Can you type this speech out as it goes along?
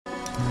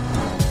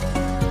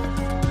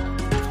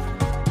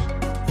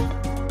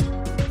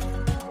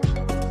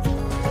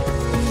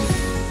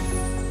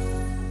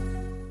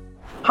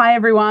Hi,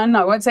 everyone.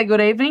 I won't say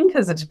good evening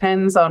because it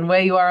depends on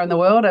where you are in the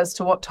world as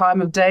to what time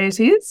of day it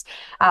is.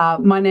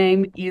 My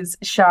name is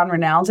Sian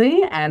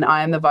Rinaldi, and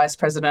I am the Vice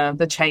President of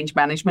the Change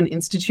Management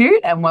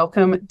Institute, and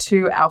welcome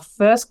to our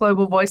first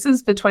Global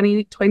Voices for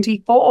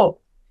 2024.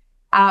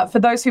 For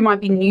those who might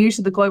be new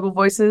to the Global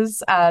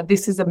Voices,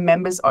 this is a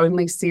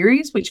members-only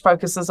series which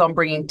focuses on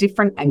bringing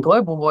different and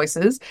global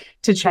voices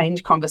to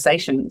change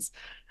conversations.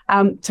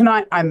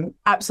 Tonight, I'm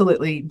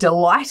absolutely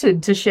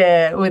delighted to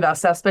share with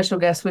us our special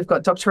guests. We've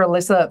got Dr.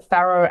 Elissa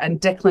Farrow and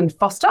Declan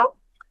Foster.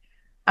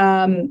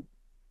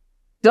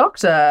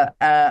 Dr.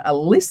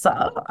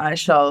 Elissa, I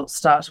shall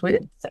start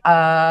with.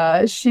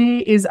 She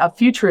is a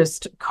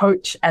futurist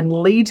coach and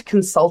lead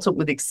consultant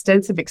with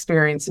extensive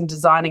experience in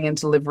designing and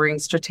delivering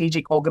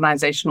strategic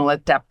organizational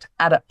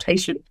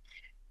adaptation.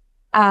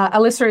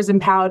 Elissa has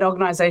empowered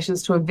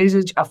organisations to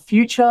envisage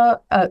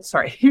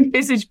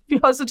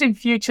positive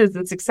futures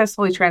and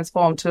successfully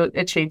transform to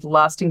achieve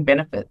lasting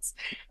benefits.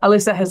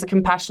 Elissa has a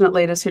compassionate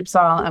leadership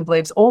style and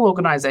believes all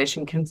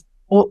organisations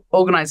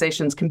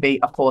can be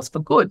a force for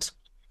good.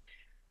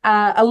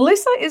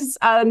 Elissa is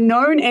a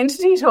known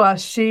entity to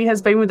us. She has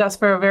been with us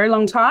for a very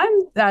long time.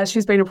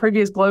 She's been in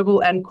previous global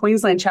and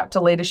Queensland chapter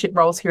leadership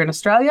roles here in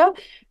Australia,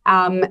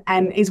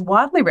 and is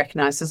widely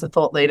recognised as a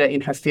thought leader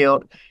in her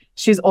field.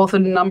 She's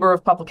authored a number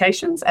of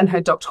publications, and her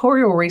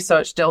doctoral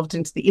research delved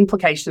into the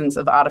implications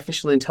of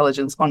artificial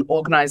intelligence on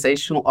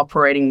organisational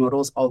operating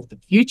models of the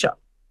future.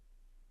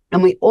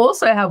 And we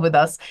also have with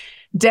us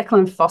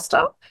Declan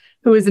Foster,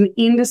 who is an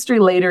industry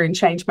leader in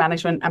change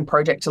management and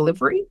project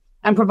delivery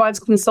and provides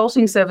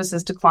consulting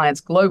services to clients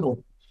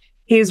globally.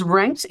 He is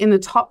ranked in the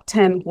top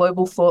 10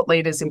 global thought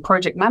leaders in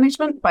project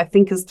management by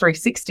Thinkers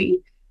 360.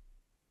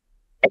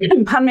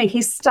 Pardon me,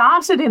 he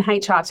started in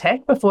HR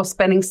tech before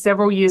spending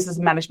several years as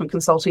management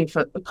consultant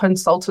for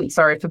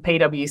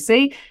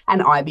PwC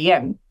and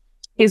IBM.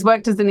 He's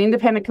worked as an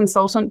independent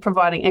consultant,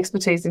 providing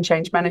expertise in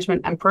change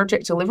management and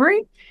project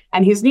delivery.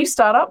 And his new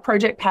startup,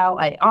 Project Pal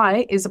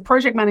AI, is a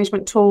project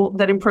management tool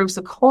that improves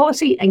the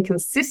quality and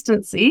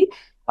consistency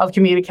of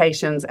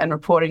communications and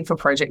reporting for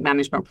project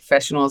management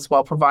professionals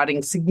while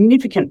providing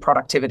significant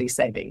productivity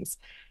savings.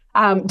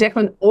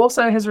 Declan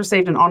also has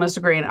received an honours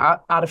degree in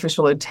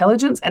artificial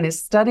intelligence and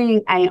is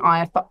studying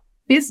AI for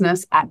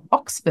business at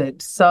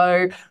Oxford.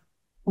 So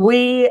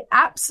we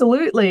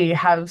absolutely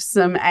have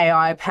some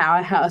AI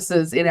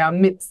powerhouses in our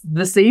midst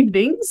this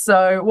evening.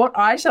 So what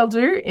I shall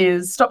do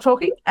is stop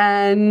talking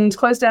and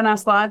close down our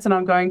slides, and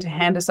I'm going to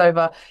hand us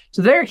over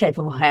to the very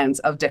capable hands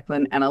of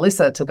Declan and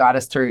Elissa to guide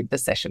us through the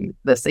session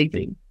this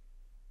evening.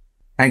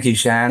 Thank you,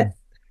 Sian.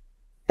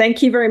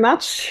 Thank you very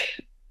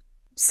much.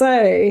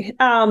 So,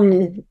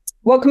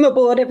 welcome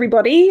aboard,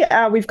 everybody.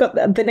 We've got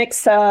the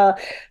next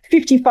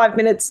 55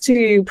 minutes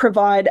to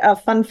provide a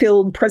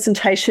fun-filled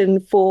presentation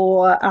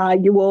for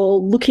you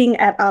all looking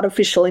at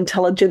artificial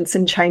intelligence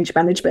and change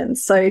management.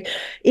 So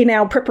in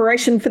our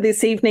preparation for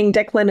this evening,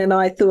 Declan and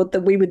I thought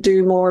that we would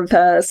do more of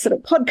a sort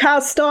of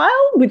podcast style,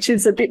 which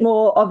is a bit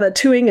more of a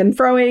toing and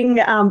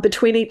froing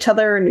between each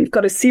other. And we've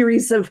got a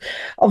series of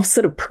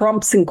sort of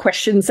prompts and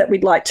questions that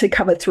we'd like to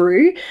cover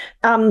through.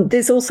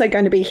 There's also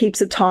going to be heaps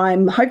of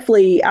time,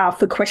 hopefully,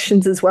 for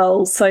questions as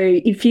well. So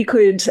if you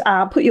could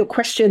put your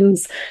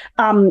questions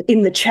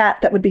in the chat,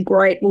 that would be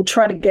great. We'll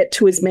try to get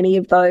to as many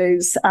of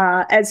those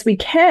as we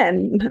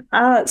can.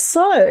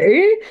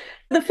 So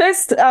the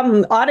first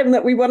item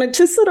that we wanted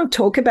to sort of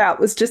talk about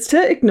was just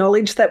to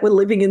acknowledge that we're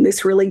living in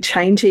this really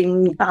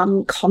changing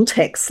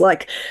context.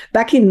 Like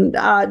back in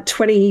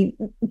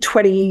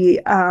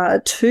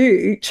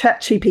 2022,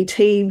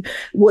 ChatGPT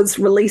was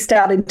released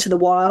out into the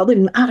wild,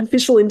 and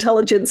artificial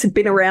intelligence had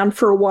been around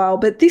for a while,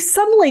 but this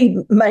suddenly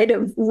made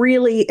a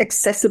really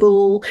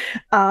accessible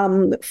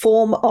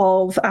form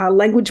of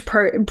language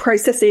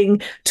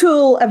processing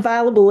tool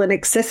available and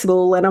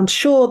accessible. And I'm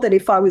sure that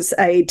if I was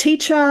a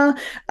teacher,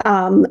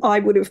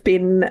 I would have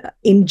been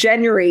in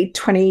January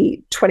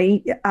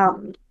 2020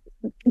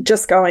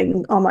 just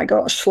going, oh my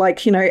gosh,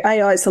 like, you know,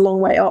 AI is a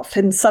long way off.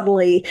 And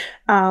suddenly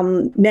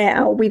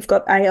now we've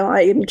got AI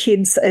in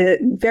kids at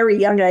very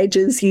young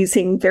ages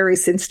using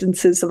various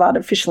instances of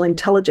artificial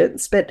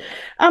intelligence. But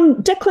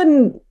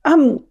Declan,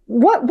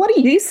 what are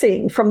you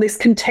seeing from this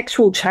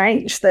contextual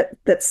change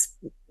that's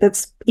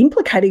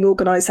implicating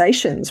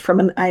organisations from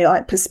an AI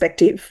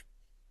perspective?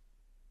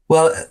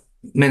 Well,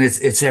 I mean,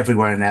 it's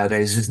everywhere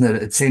nowadays, isn't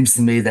it? It seems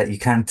to me that you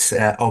can't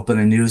open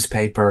a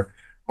newspaper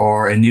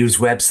or a news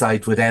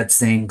website without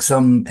seeing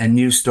a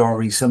new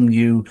story, some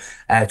new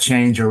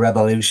change or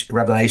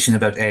revelation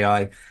about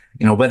AI.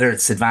 You know, whether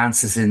it's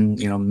advances in,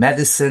 you know,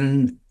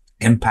 medicine,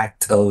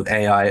 impact of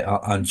AI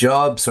on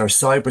jobs, or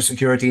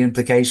cybersecurity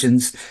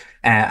implications.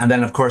 And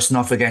then, of course,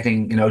 not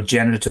forgetting, you know,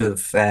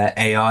 generative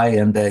AI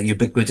and the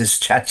ubiquitous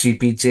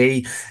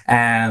ChatGPT.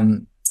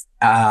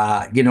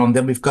 You know, and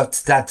then we've got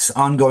that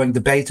ongoing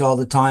debate all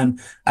the time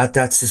at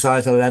that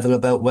societal level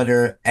about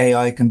whether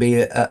AI can be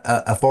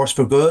a force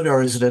for good,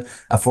 or is it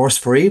a force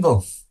for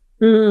evil?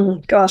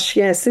 Gosh,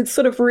 yes, it's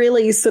sort of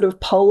really sort of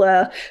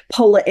polar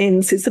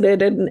ends, isn't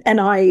it? And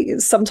I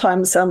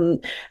sometimes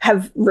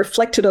have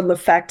reflected on the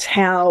fact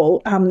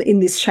how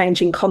in this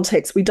changing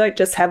context, we don't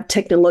just have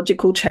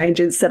technological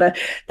changes that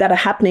are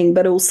happening,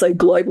 but also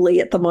globally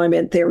at the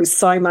moment there is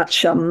so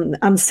much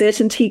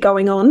uncertainty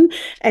going on,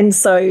 and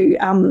so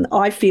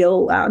I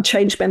feel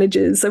change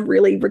managers are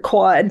really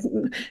required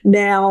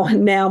now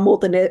more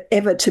than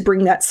ever to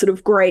bring that sort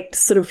of great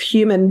sort of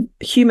human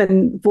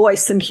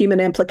voice and human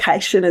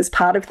amplification as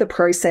part of the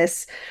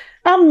process.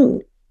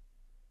 In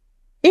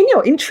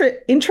your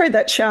intro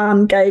that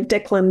Sian gave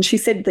Declan, she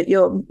said that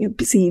you're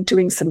busy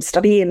doing some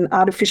study in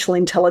artificial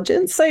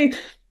intelligence. So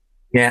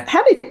Yeah.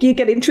 how did you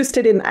get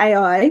interested in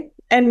AI,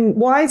 and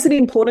why is it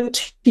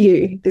important to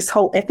you, this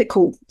whole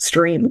ethical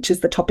stream, which is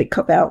the topic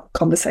of our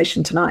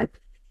conversation tonight?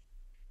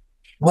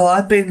 Well,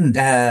 I've been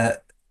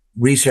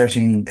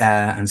researching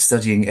and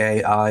studying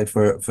AI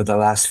for the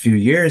last few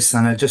years,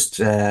 and it's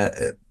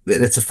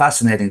a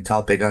fascinating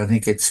topic. I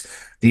think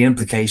the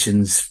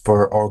implications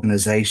for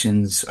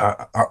organizations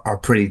are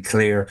pretty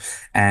clear,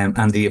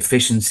 and the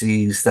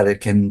efficiencies that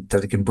it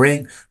can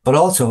bring, but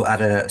also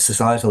at a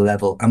societal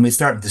level. And we're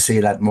starting to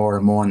see that more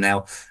and more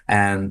now.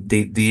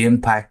 The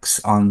impacts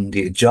on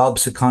the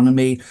jobs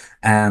economy,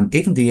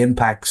 even the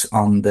impacts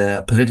on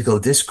the political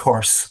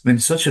discourse. I mean,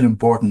 it's such an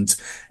important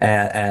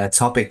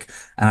topic.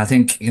 And I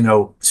think,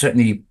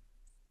 certainly,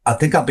 I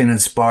think I've been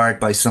inspired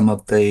by some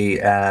of the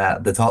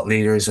thought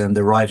leaders and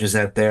the writers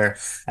out there.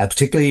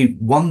 Particularly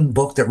one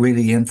book that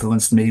really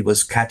influenced me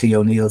was Cathy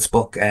O'Neill's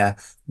book,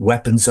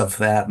 Weapons of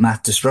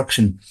Mass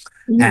Destruction,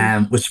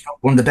 which is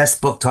one of the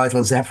best book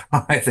titles ever,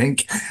 I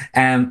think.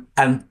 And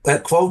a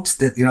quote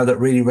that, that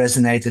really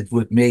resonated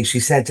with me.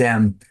 She said,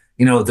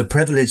 the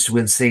privileged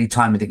we'll see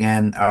time and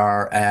again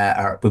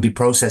will be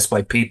processed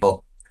by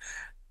people,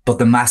 but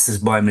the masses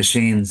by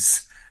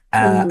machines.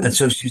 And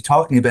so she's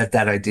talking about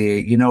that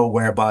idea,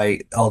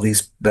 whereby all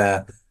these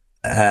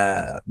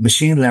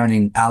machine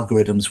learning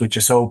algorithms, which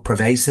are so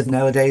pervasive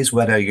nowadays,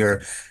 whether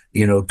you're,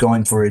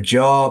 going for a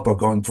job or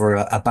going for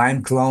a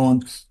bank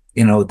loan,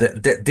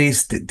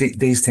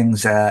 these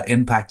things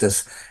impact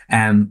us.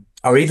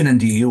 Or even in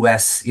the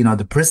US,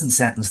 the prison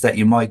sentence that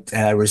you might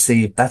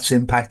receive, that's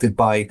impacted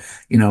by,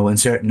 in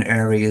certain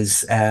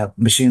areas,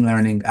 machine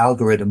learning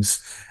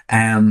algorithms.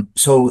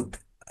 So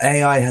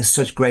AI has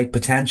such great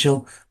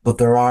potential, but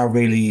there are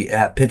really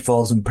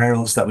pitfalls and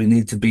perils that we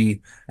need to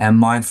be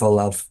mindful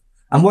of.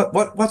 And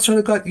what sort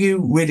of got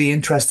you really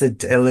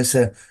interested,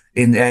 Elissa,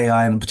 in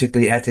AI and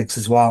particularly ethics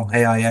as well,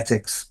 AI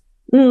ethics?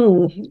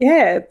 For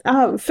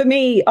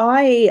me,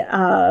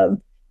 I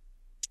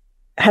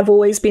have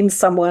always been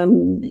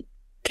someone,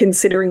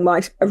 considering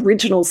my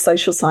original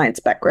social science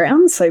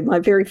background. So my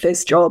very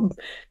first job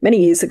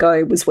many years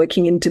ago was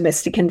working in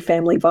domestic and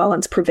family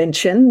violence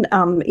prevention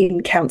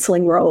in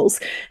counselling roles.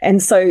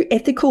 And so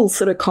ethical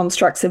sort of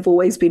constructs have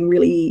always been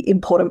really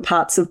important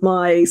parts of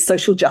my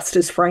social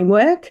justice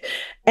framework.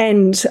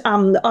 And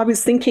I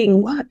was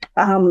thinking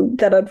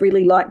that I'd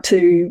really like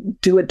to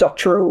do a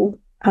doctoral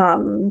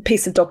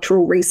piece of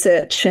doctoral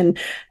research, and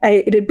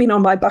it had been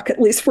on my bucket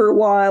list for a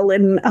while.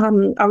 And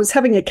I was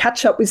having a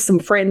catch up with some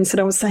friends, and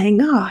I was saying,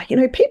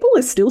 people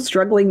are still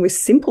struggling with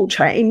simple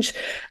change,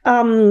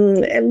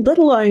 and let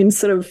alone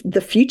sort of the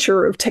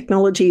future of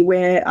technology,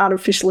 where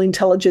artificial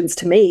intelligence,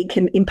 to me,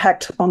 can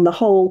impact on the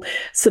whole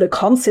sort of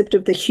concept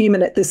of the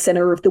human at the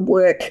center of the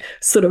work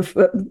sort of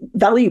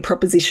value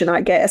proposition, I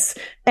guess.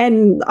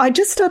 And I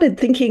just started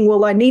thinking,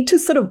 well, I need to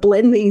sort of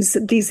blend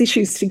these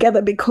issues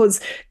together,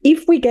 because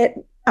if we get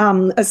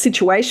a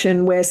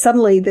situation where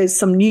suddenly there's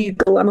some new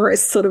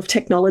glamorous sort of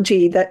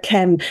technology that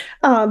can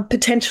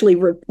potentially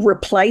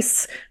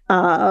replace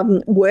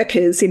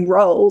workers in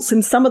roles.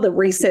 And some of the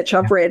research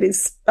I've read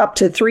is up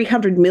to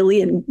 300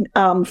 million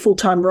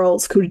full-time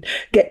roles could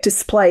get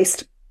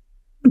displaced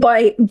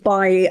by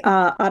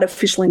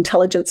artificial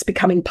intelligence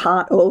becoming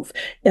part of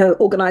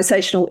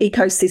organizational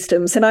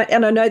ecosystems.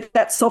 And I know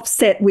that's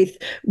offset with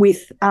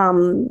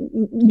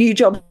new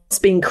jobs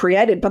being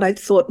created, but I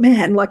thought,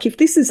 man, like, if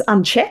this is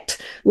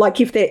unchecked,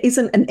 like if there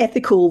isn't an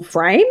ethical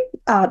frame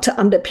to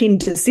underpin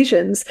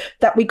decisions,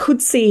 that we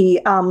could see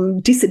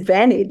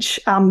disadvantage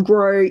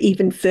grow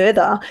even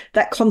further,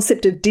 that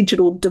concept of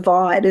digital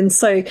divide. And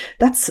so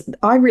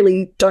I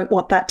really don't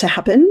want that to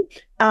happen.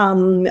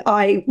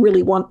 I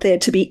really want there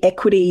to be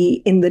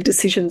equity in the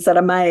decisions that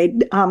are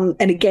made. And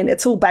again,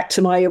 it's all back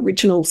to my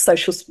original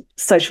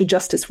social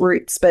justice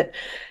roots. But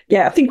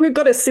yeah, I think we've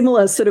got a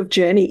similar sort of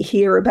journey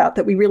here about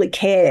that we really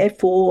care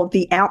for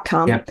the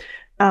outcome.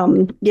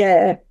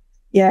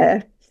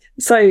 Yeah.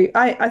 So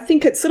I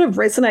think it sort of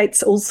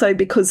resonates also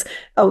because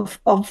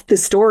of the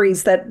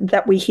stories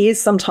that we hear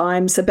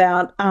sometimes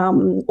about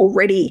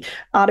already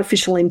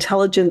artificial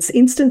intelligence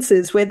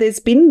instances where there's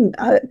been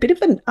a bit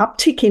of an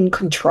uptick in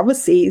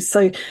controversy.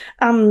 So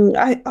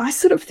I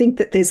sort of think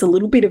that there's a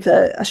little bit of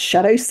a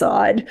shadow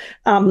side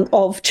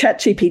of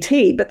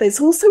ChatGPT, but there's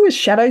also a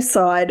shadow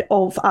side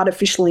of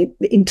artificial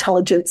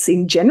intelligence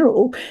in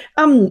general.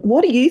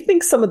 What do you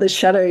think some of the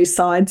shadow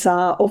sides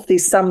are of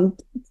this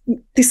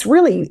this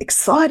really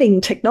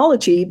exciting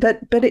technology, but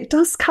it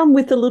does come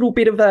with a little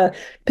bit of a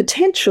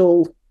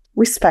potential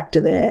risk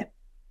factor there.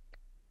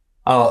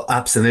 Oh,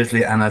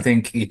 absolutely. And I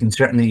think you can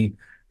certainly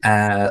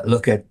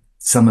look at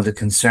some of the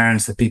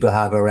concerns that people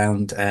have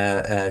around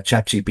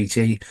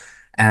ChatGPT.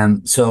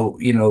 So,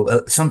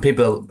 some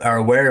people are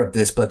aware of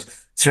this, but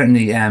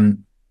certainly,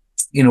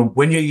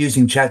 when you're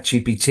using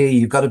ChatGPT,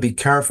 you've got to be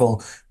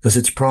careful because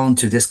it's prone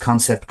to this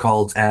concept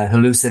called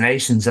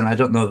hallucinations. And I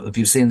don't know if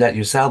you've seen that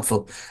yourself,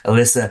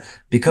 Elissa,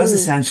 because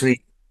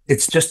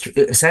it's just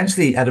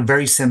essentially at a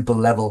very simple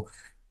level,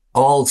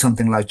 all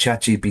something like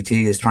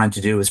ChatGPT is trying to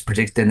do is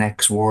predict the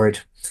next word,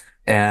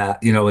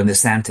 in a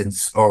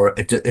sentence, or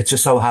it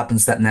just so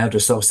happens that now they're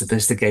so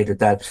sophisticated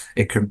that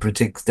it can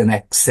predict the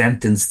next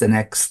sentence, the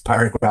next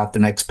paragraph, the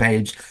next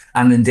page,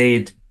 and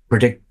indeed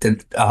predict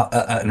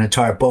an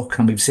entire book.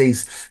 And we've seen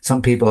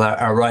some people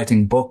are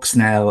writing books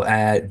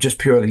now just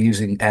purely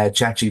using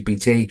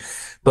ChatGPT.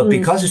 But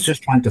because it's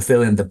just trying to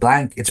fill in the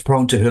blank, it's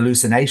prone to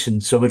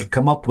hallucination. So it'll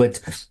come up with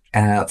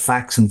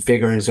facts and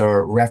figures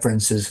or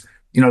references,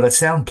 that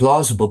sound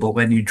plausible, but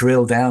when you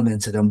drill down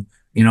into them,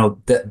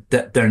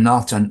 that they're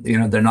not, and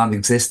they're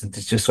non-existent.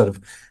 It's just sort of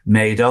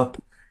made up.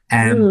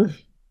 And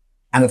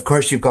of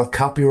course, you've got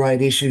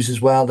copyright issues as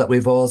well that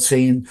we've all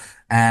seen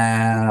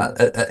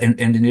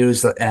in the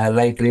news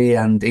lately,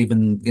 and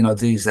even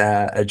these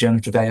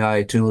generative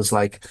AI tools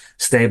like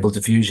Stable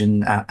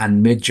Diffusion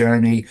and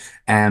Midjourney,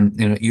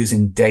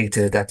 using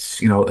data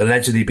that's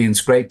allegedly being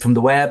scraped from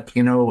the web,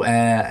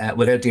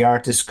 without the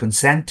artist's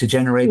consent to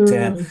generate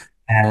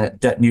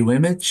that new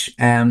image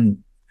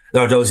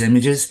or those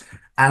images.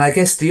 And I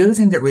guess the other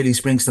thing that really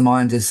springs to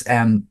mind is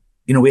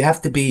we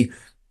have to be.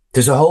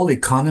 There's a whole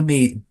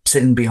economy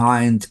sitting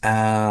behind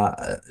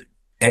AI,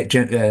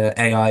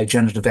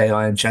 generative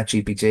AI, and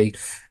ChatGPT.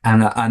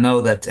 And I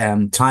know that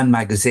Time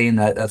Magazine,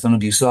 I don't know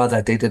if you saw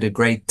that, they did a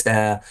great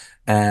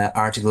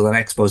article, an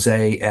expose,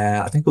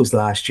 I think it was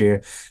last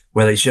year,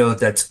 where they showed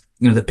that,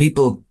 the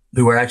people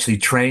who were actually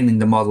training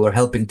the model or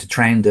helping to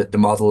train the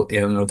model, the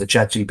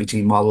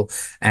ChatGPT model,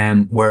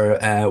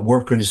 were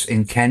workers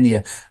in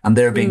Kenya, and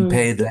they're being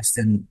paid less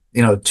than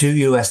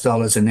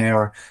 $2 an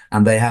hour,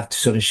 and they have to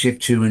sort of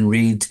shift to and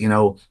read,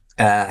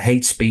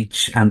 hate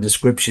speech and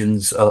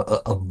descriptions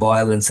of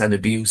violence and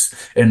abuse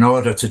in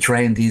order to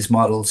train these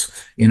models,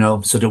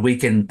 so that we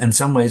can, in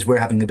some ways, we're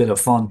having a bit of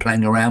fun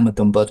playing around with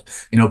them. But,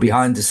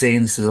 behind the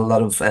scenes, there's a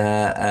lot of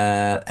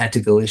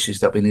ethical issues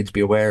that we need to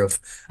be aware of.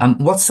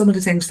 What's some of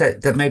the things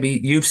that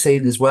maybe you've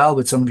seen as well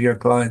with some of your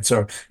clients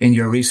or in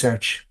your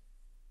research?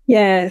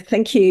 Yeah,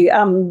 thank you.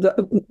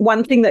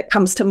 One thing that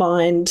comes to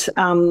mind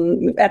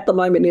at the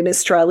moment in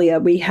Australia,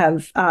 we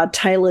have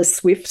Taylor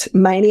Swift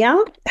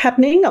mania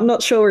happening. I'm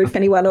not sure if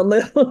anyone on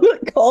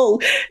the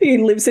call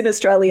who lives in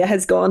Australia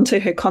has gone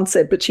to her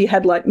concert, but she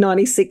had like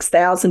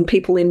 96,000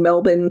 people in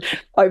Melbourne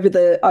over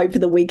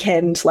the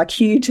weekend, like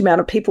huge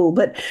amount of people.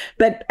 But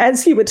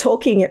as you were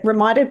talking, it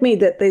reminded me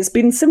that there's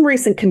been some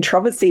recent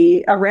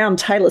controversy around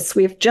Taylor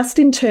Swift just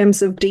in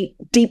terms of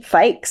deep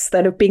fakes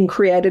that have been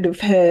created of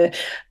her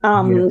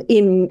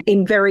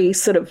in very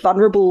sort of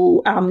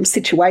vulnerable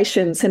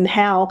situations, and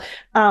how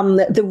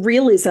the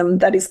realism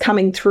that is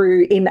coming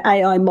through in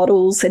AI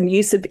models and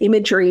use of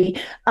imagery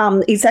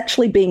is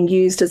actually being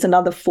used as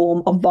another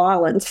form of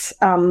violence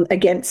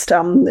against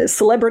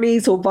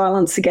celebrities or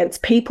violence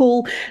against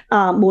people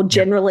more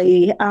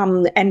generally.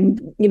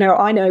 And,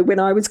 I know when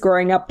I was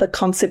growing up, the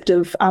concept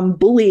of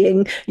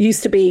bullying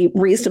used to be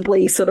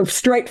reasonably sort of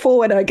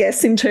straightforward, I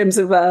guess, in terms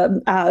of,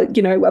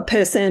 a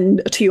person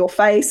to your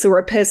face or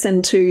a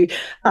person to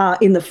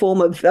in the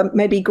form of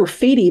maybe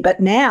graffiti.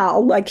 But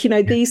now,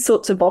 these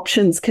sorts of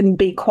options can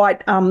be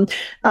quite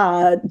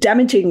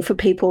damaging for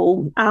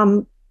people.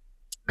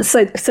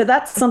 So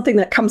that's something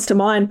that comes to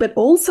mind, but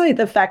also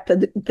the fact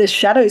that the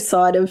shadow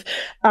side of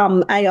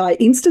AI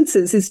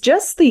instances is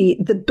just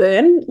the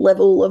burn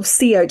level of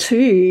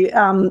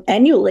CO2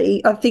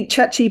 annually. I think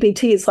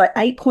ChatGPT is like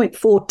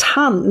 8.4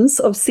 tons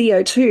of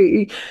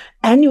CO2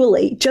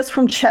 annually just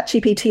from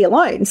ChatGPT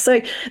alone. So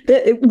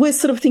we're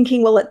sort of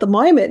thinking, well, at the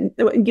moment,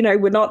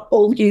 we're not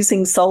all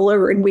using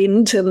solar and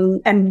wind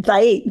and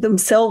they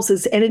themselves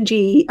as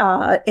energy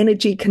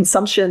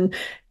consumption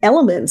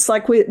elements.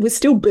 Like we're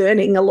still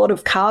burning a lot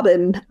of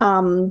carbon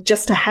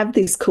just to have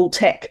this cool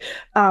tech.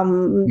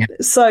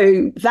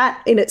 So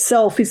that in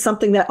itself is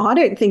something that I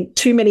don't think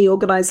too many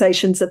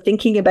organizations are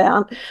thinking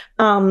about.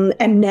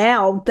 And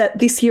now that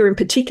this year in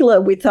particular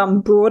with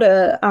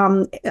broader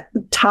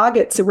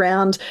targets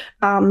around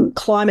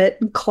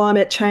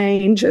climate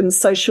change and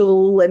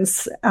social and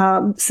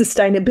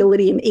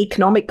sustainability and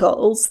economic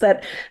goals,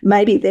 that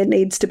maybe there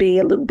needs to be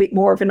a little bit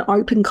more of an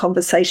open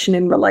conversation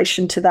in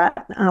relation to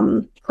that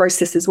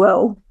process as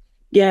well.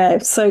 Yeah,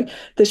 so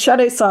the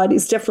shadow side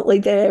is definitely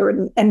there.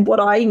 And what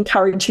I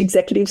encourage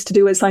executives to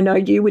do, as I know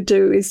you would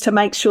do, is to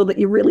make sure that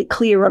you're really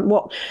clear on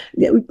what,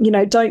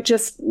 don't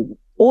just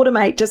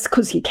automate just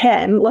because you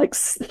can. Like,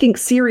 think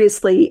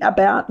seriously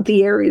about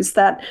the areas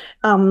that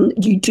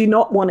you do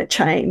not want to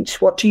change.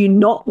 What do you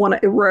not want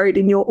to erode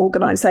in your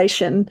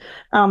organization?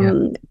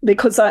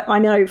 Because I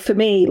know for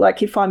me,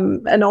 like if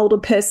I'm an older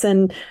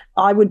person,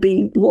 I would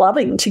be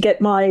loving to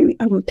get my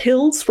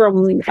pills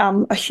from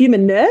a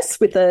human nurse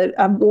with a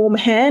warm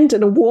hand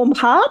and a warm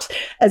heart,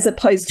 as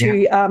opposed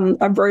to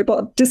a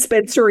robot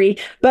dispensary.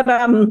 But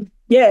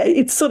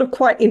it's sort of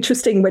quite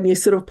interesting when you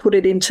sort of put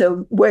it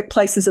into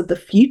workplaces of the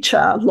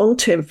future,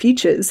 long-term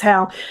futures,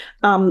 how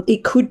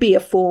it could be a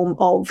form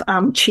of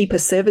cheaper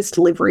service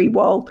delivery,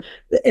 while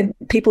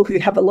people who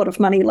have a lot of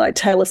money like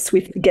Taylor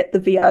Swift get the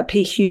VIP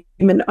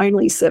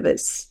human-only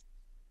service.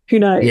 Who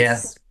knows?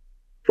 Yes.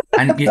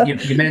 And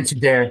you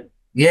mentioned there,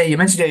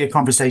 your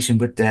conversation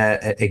with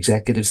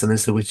executives,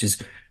 Elissa, which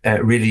is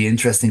really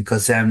interesting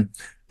because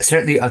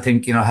certainly I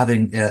think,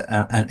 having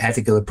an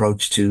ethical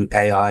approach to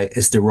AI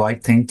is the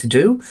right thing to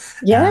do.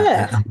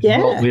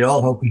 We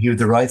all hope we do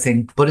the right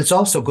thing, but it's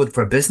also good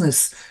for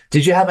business.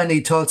 Did you have any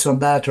thoughts on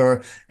that,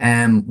 or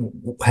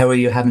how are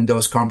you having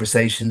those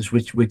conversations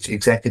with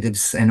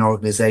executives and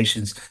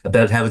organizations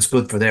about how it's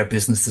good for their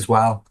business as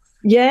well?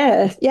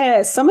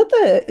 Yeah. Some of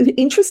the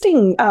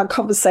interesting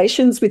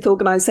conversations with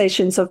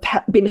organisations I've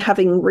been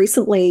having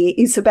recently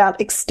is about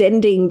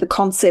extending the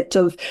concept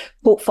of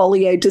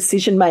portfolio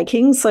decision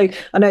making. So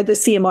I know the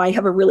CMI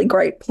have a really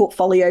great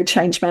portfolio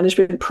change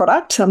management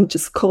product.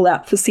 Just call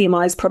out for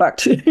CMI's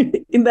product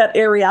in that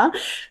area.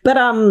 But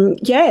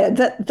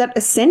that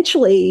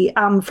essentially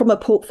from a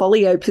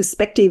portfolio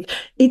perspective,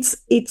 it's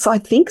I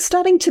think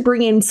starting to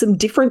bring in some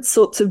different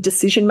sorts of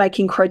decision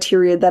making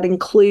criteria that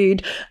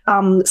include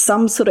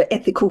some sort of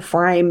ethical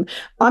frame.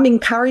 I'm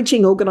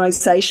encouraging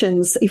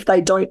organisations, if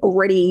they don't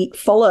already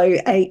follow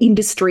a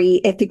industry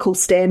ethical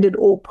standard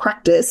or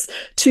practice,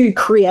 to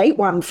create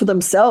one for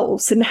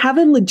themselves and have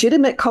a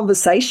legitimate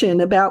conversation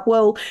about,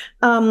 what's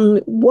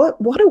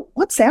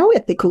our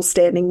ethical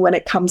standing when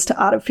it comes to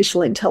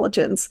artificial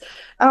intelligence?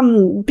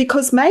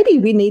 Because maybe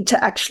we need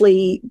to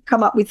actually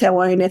come up with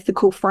our own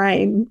ethical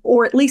frame,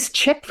 or at least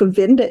check for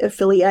vendor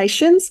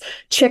affiliations,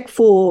 check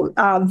for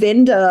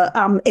vendor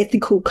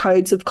ethical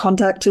codes of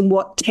conduct and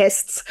what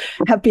tests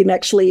have been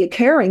actually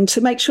occurring,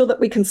 to make sure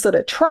that we can sort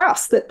of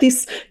trust that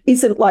this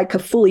isn't like a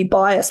fully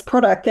biased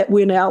product that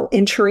we're now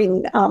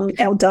entering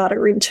our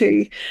data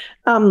into.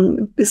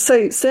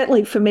 So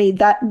certainly for me,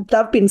 that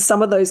there've been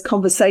some of those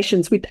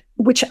conversations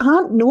which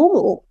aren't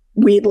normal.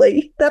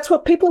 Weirdly, that's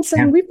what people are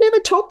saying. We've never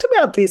talked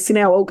about this in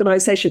our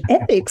organisation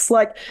ethics.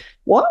 Like,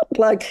 what?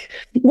 Like,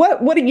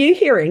 what are you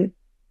hearing?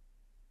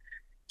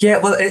 Yeah,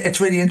 well,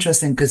 it's really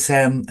interesting because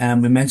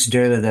we mentioned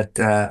earlier that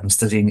I'm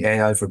studying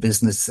AI for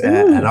business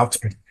at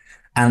Oxford.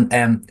 And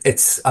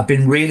I've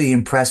been really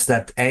impressed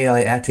that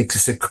AI ethics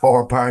is a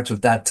core part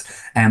of that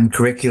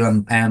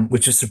curriculum,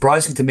 which is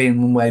surprising to me in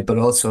one way, but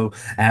also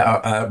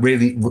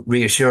really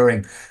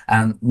reassuring.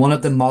 And one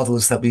of the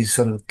models that we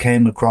sort of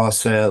came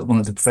across, one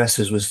of the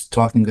professors was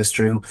talking us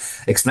through,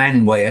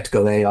 explaining why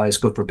ethical AI is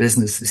good for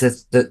business. He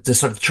says the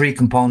sort of three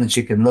components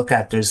you can look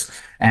at. There's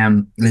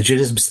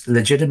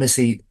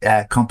legitimacy,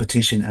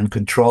 competition, and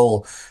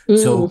control.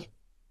 So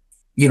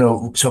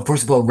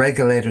first of all,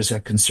 regulators are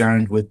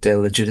concerned with the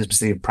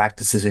legitimacy of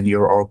practices in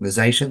your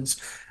organizations.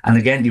 And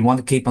again, you want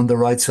to keep on the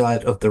right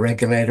side of the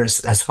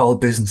regulators, as all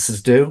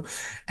businesses do.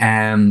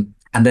 And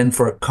then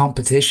for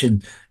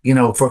competition,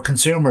 for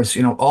consumers,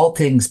 all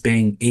things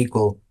being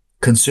equal,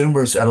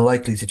 consumers are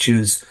likely to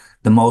choose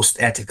the most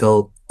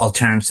ethical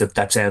alternative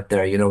that's out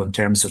there, in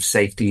terms of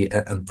safety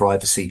and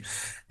privacy.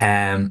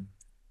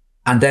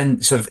 And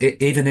then sort of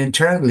even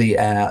internally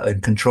in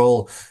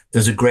control,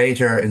 there's a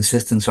greater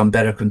insistence on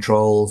better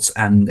controls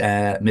and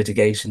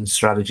mitigation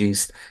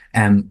strategies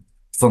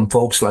from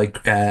folks like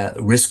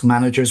risk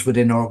managers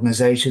within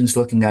organizations,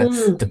 looking at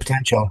the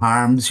potential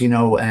harms,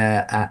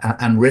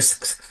 and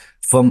risks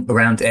from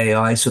around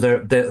AI. So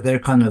they're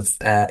kind of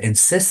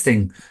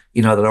insisting,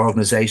 that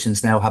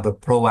organizations now have a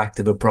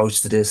proactive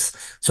approach to this.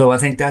 So I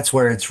think that's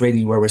where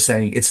we're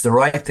saying it's the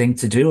right thing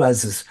to do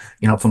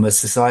from a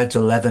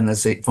societal level,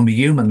 from a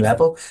human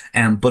level,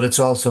 but it's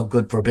also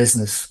good for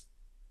business.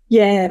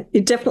 Yeah,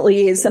 it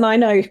definitely is. And I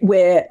know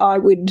where I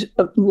would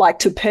like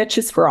to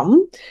purchase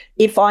from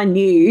if I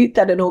knew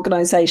that an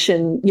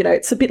organisation,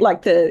 it's a bit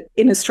like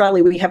in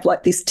Australia, we have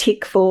like this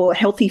tick for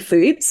healthy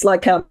foods,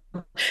 like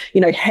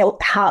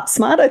Heart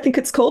Smart, I think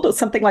it's called, or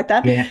something like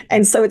that. Yeah.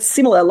 And so it's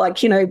similar,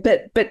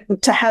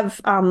 but to have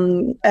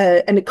an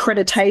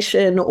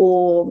accreditation,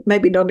 or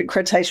maybe not an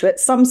accreditation, but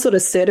some sort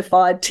of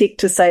certified tick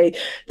to say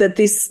that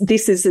this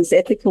is as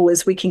ethical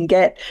as we can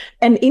get.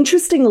 And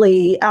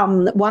interestingly,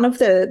 one of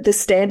the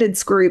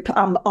standards group,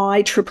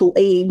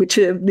 IEEE, which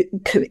are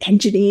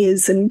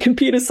engineers and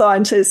computer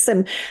scientists,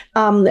 and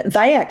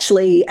they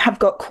actually have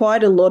got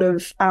quite a lot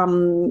of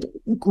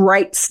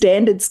great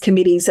standards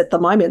committees at the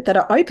moment that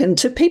are open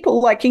to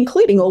people, like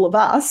including all of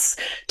us,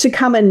 to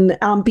come and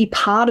be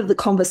part of the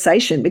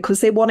conversation,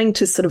 because they're wanting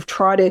to sort of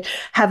try to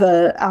have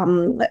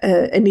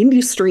an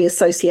industry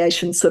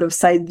association sort of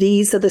say,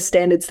 these are the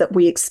standards that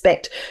we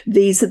expect.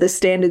 These are the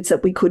standards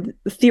that we could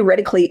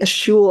theoretically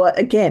assure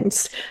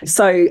against.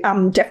 So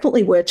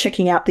definitely we're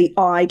checking out the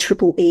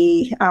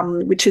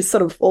IEEE, which is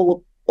sort of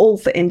all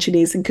for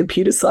engineers and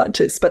computer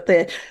scientists, but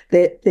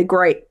they're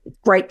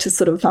great to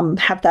sort of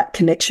have that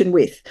connection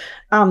with.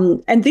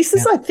 And this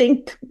is, I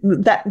think,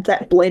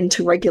 that blend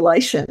to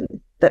regulation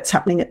that's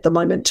happening at the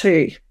moment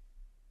too.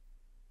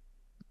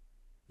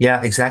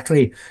 Yeah,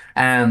 exactly.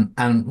 And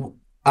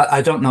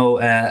I don't know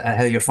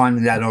how you're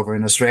finding that over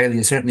in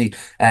Australia. Certainly,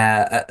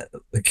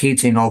 the key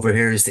thing over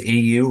here is the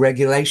EU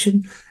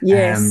regulation.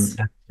 Yes.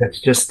 That's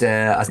just,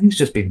 I think it's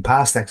just been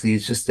passed, actually.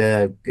 It's just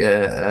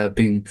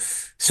being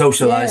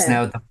socialized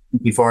now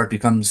before it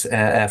becomes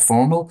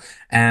formal.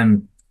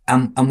 And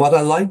what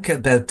I like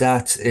about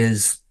that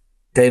is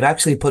they've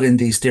actually put in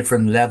these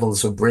different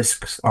levels of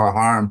risks or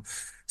harm.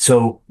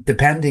 So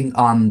depending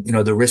on,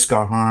 the risk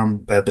or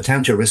harm,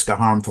 potential risk or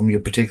harm from your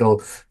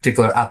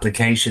particular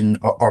application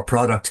or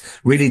product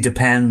really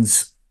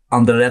depends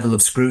on the level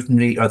of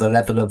scrutiny or the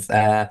level of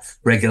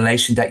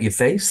regulation that you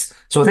face.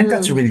 So I think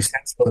that's a really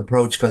sensible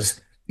approach, because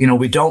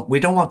we don't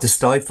want to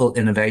stifle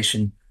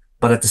innovation,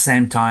 but at the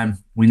same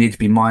time, we need to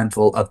be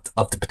mindful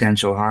of the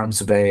potential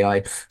harms of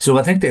AI. So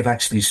I think they've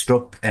actually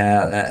struck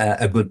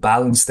a good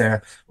balance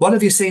there. What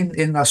have you seen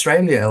in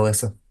Australia,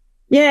 Elissa?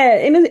 Yeah,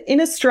 in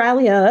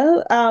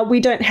Australia, we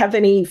don't have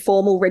any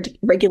formal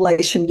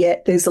regulation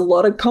yet. There's a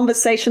lot of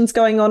conversations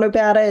going on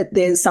about it.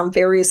 There's some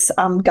various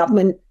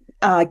government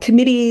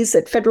committees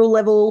at federal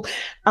level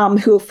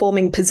who are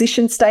forming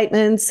position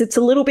statements. It's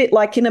a little bit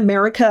like in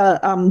America,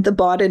 the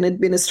Biden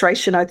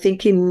administration, I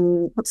think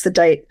in, what's the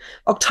date?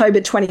 October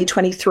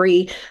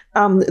 2023,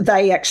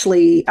 they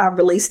actually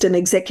released an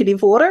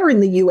executive order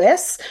in the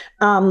US,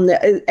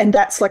 and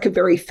that's like a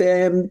very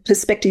firm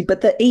perspective.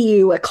 But the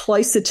EU are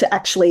closer to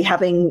actually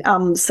having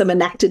some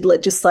enacted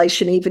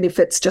legislation, even if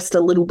it's just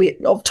a little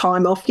bit of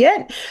time off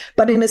yet.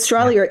 But in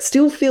Australia, it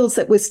still feels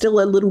that we're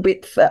still a little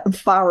bit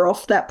far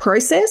off that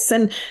process.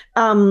 And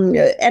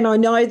I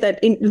know that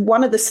in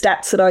one of the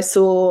stats that I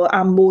saw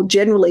more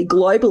generally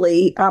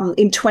globally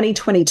in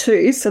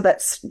 2022, so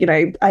that's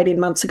 18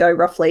 months ago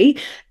roughly,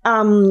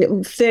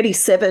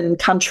 37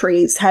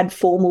 countries had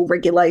formal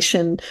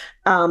regulation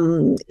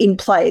in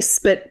place.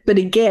 But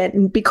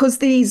again, because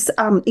these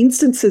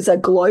instances are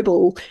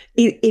global,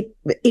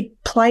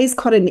 it plays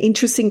quite an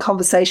interesting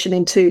conversation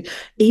into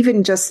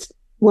even just,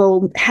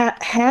 well,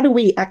 how do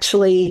we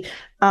actually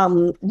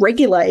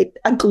regulate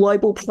a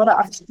global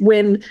product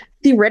when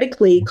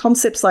theoretically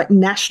concepts like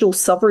national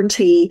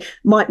sovereignty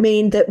might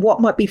mean that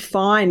what might be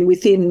fine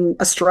within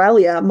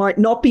Australia might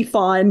not be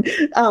fine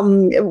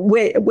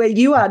where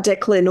you are,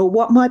 Declan, or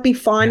what might be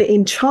fine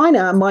in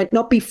China might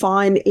not be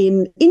fine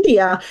in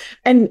India.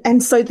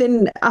 And so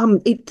then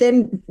it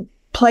then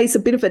plays a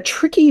bit of a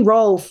tricky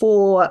role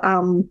for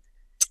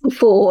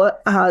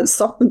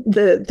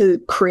the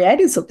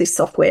creators of this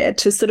software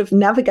to sort of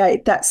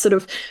navigate that sort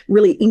of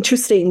really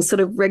interesting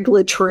sort of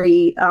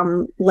regulatory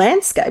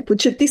landscape,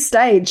 which at this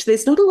stage,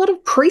 there's not a lot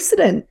of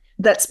precedent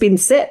that's been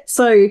set.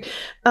 So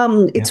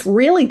it's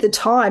really the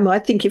time, I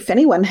think, if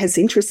anyone has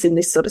interest in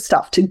this sort of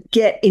stuff, to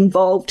get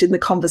involved in the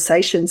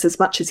conversations as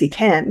much as you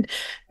can.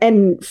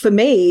 And for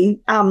me,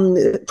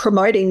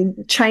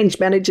 promoting change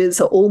managers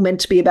are all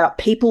meant to be about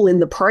people in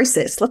the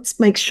process. Let's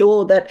make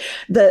sure that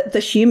the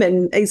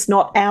human is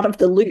not out of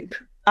the loop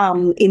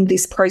in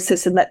this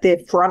process, and that they're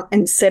front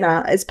and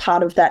center as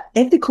part of that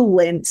ethical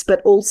lens,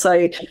 but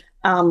also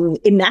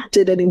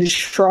enacted and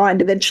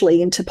enshrined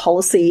eventually into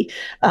policy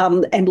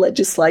and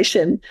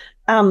legislation.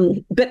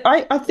 But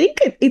I think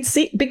it's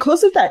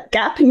because of that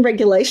gap in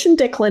regulation,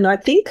 Declan, I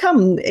think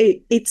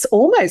it's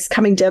almost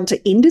coming down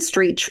to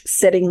industry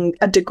setting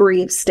a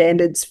degree of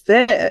standards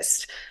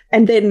first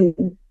and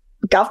then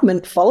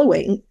government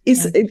following.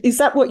 Is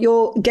that what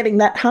you're getting,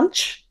 that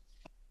hunch?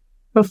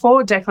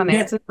 Before Declan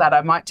answers that,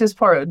 I might just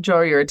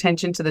draw your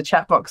attention to the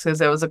chat box, because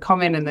there was a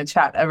comment in the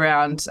chat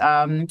around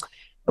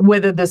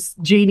whether this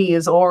genie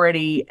is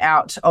already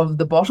out of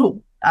the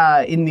bottle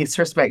in this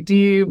respect. Do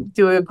you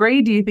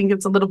agree? Do you think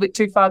it's a little bit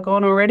too far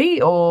gone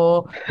already,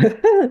 or there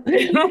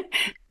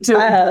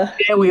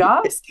we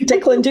are?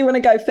 Declan, do you want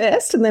to go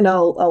first, and then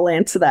I'll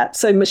answer that?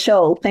 So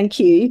Michelle, thank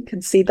you. You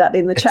can see that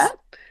in the chat.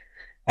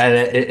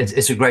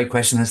 It's a great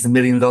question. It's the $1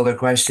 million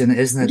question,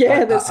 isn't it?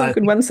 Yeah, there's some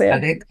good ones there. I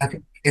think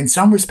in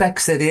some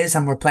respects it is,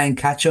 and we're playing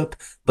catch up.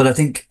 But I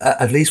think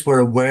at least we're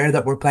aware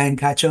that we're playing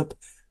catch up.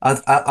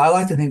 I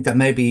like to think that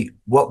maybe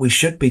what we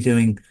should be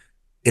doing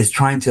is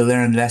trying to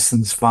learn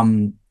lessons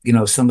from,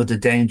 some of the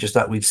dangers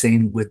that we've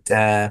seen with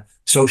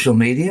social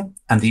media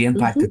and the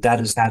impact that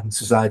has had in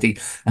society,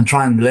 and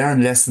try and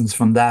learn lessons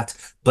from that.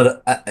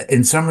 But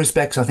in some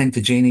respects, I think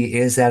the genie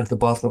is out of the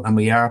bottle and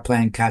we are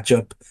playing catch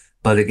up.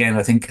 But again,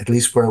 I think at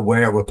least we're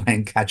aware we're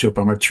playing catch up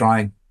and we're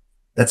trying.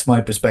 That's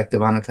my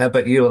perspective on it. How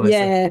about you,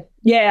 Elissa?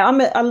 Yeah, I'm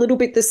a little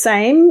bit the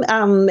same.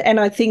 And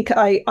I think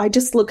I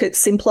just look at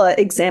simpler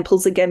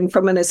examples again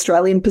from an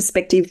Australian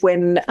perspective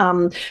when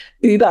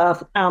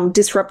Uber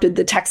disrupted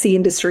the taxi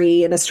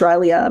industry in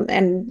Australia,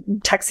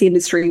 and taxi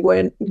industry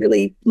weren't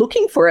really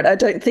looking for it, I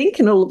don't think.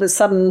 And all of a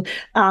sudden,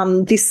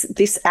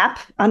 this app,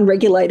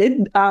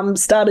 unregulated,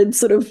 started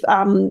sort of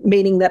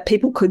meaning that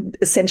people could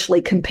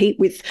essentially compete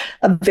with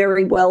a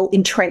very well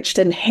entrenched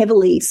and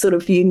heavily sort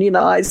of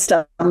unionized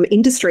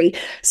industry.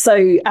 So,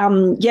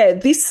 yeah,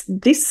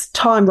 this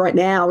time right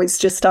now is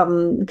just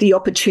the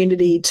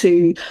opportunity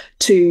to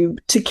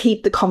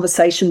keep the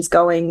conversations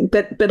going.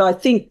 But I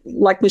think,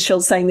 like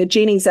Michelle's saying, the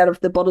genie's out of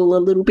the bottle a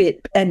little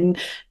bit, and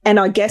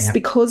I guess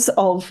because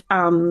of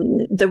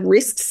the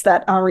risks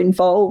that are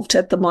involved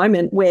at the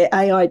moment, where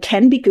AI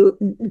can be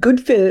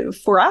good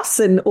for us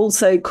and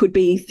also could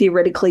be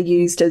theoretically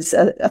used as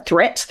a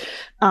threat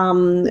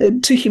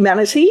to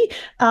humanity.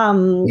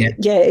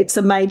 It's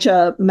a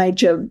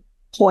major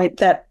point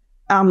that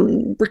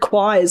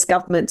requires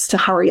governments to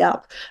hurry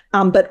up,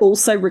 but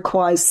also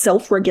requires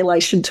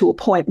self-regulation to a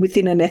point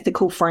within an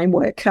ethical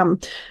framework.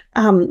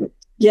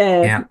 Do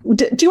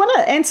you want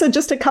to answer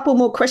just a couple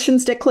more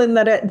questions, Declan,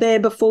 that are there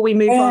before we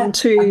move on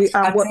to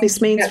what this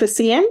means for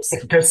CMs?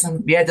 There's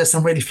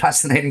some really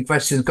fascinating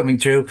questions coming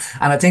through.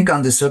 And I think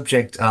on the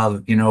subject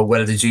of,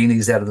 whether the genie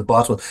is out of the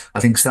bottle,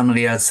 I think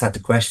somebody else had the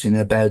question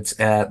about,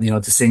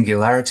 the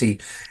singularity.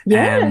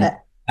 Yeah.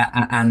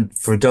 And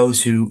for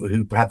those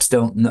who perhaps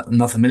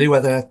not familiar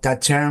with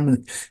that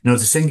term, the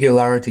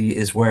singularity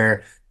is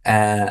where,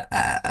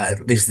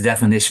 at least the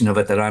definition of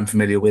it that I'm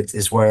familiar with,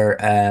 is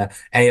where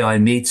AI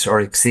meets or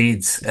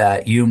exceeds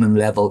human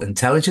level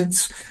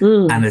intelligence.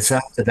 And it's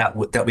after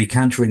that we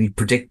can't really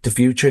predict the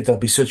future. There'll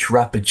be such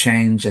rapid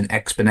change and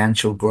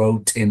exponential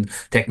growth in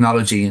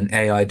technology and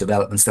AI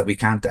developments that we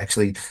can't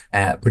actually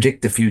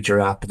predict the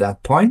future after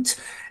that point.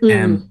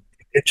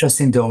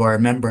 Interesting though, I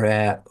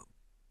remember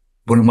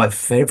one of my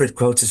favorite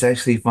quotes is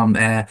actually from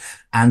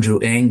Andrew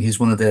Ng. He's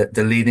one of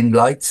the leading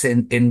lights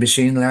in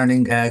machine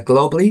learning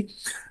globally.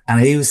 And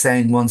he was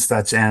saying once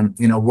that,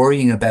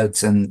 worrying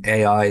about an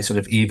AI sort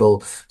of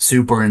evil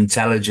super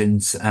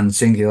intelligence and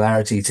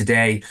singularity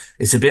today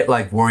is a bit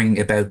like worrying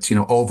about,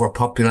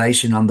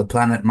 overpopulation on the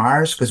planet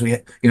Mars, because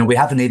we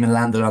haven't even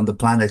landed on the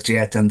planet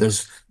yet. And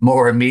there's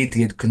more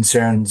immediate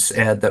concerns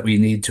that we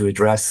need to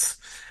address.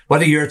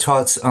 What are your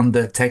thoughts on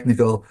the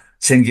technical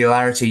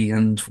singularity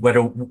and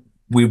whether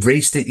we've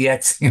reached it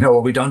yet,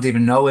 or we don't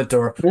even know it,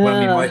 or when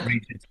we might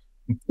reach it?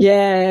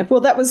 Yeah, well,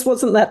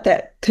 wasn't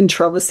that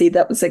controversy?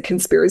 That was a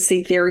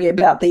conspiracy theory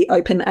about the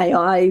open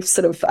AI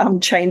sort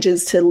of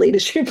changes to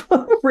leadership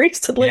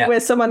recently, where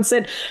someone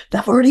said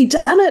they've already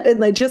done it,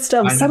 and they just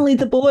suddenly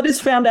the board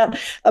has found out.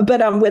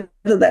 But whether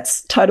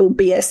that's total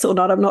BS or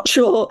not, I'm not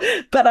sure.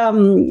 But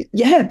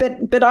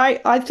but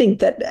I think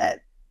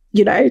that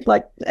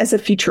like as a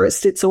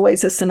futurist, it's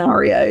always a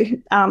scenario,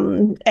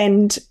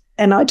 and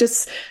I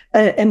just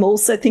am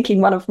also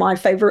thinking one of my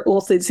favourite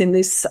authors in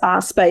this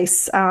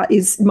space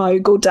is Mo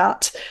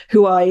Gaudat,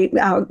 who I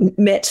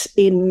met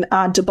in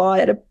Dubai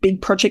at a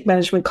big project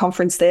management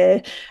conference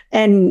there.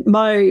 And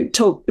Mo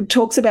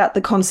talks about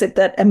the concept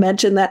that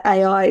imagine that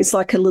AI is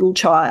like a little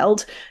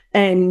child.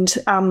 And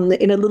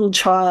in a little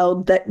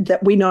child that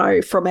we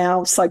know from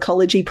our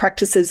psychology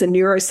practices and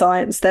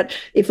neuroscience, that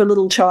if a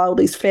little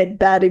child is fed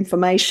bad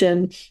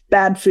information,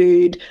 bad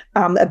food,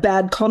 a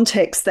bad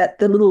context, that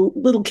the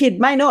little kid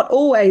may not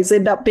always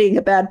end up being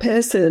a bad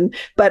person,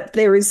 but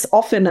there is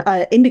often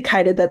an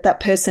indicator that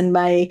person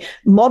may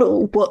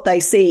model what they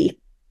see.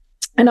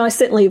 And I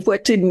certainly have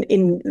worked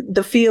in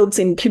the fields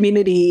in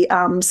community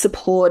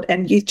support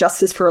and youth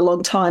justice for a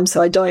long time,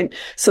 so I don't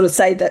sort of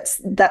say that's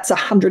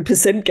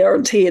 100%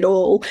 guarantee at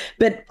all.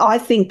 But I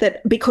think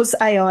that because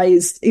AI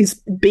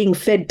is being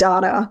fed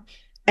data,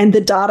 and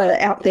the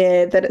data out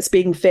there that it's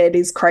being fed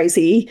is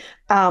crazy.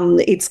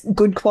 It's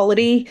good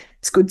quality,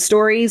 it's good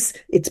stories,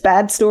 it's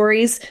bad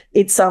stories,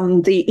 it's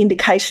the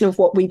indication of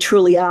what we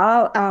truly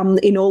are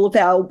in all of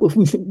our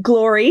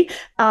glory,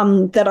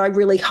 that I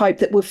really hope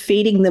that we're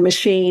feeding the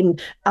machine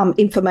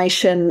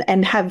information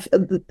and have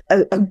a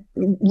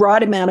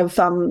right amount of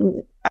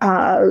algorithmic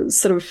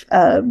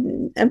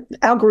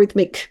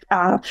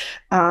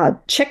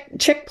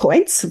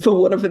checkpoints,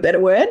 for want of a better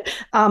word,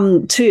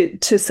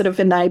 to sort of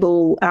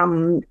enable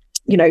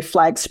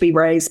flags to be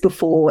raised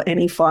before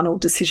any final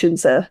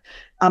decisions are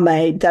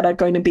made that are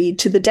going to be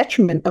to the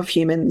detriment of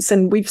humans.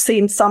 And we've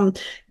seen some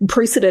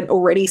precedent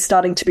already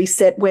starting to be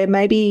set where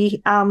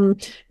maybe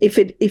if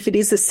it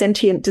is a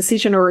sentient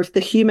decision, or if the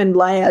human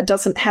layer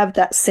doesn't have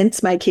that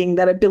sense making,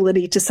 that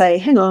ability to say,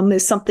 hang on,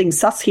 there's something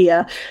sus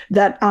here,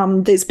 that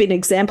there's been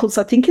examples,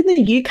 I think in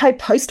the UK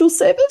Postal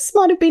Service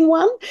might have been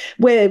one,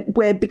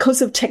 where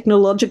because of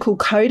technological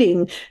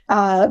coding,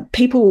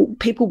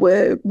 people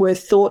were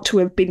thought to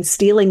have been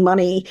stealing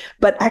money,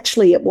 but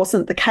actually it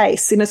wasn't the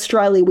case. In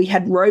Australia, we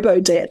had robo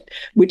debt,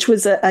 which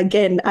was,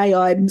 again,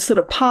 AI sort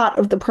of part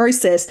of the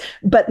process,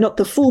 but not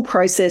the full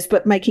process,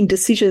 but making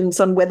decisions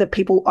on whether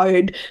people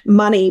owed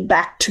money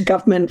back to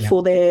government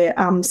for their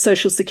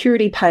social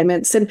security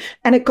payments. And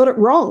it got it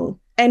wrong.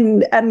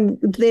 And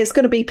there's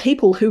going to be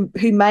people who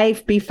may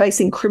be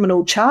facing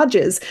criminal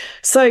charges.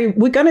 So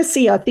we're going to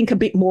see, I think, a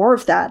bit more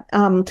of that.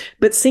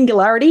 But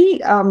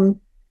singularity,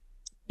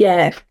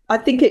 I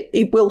think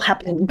it will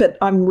happen. But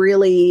I'm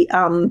really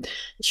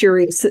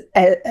curious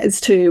as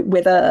to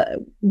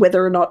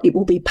whether or not it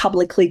will be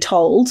publicly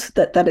told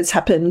that has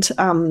happened.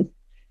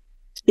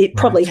 It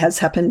probably has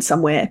happened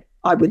somewhere,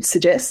 I would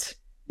suggest.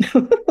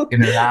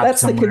 In a lab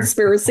That's somewhere. the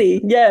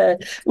conspiracy,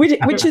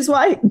 which is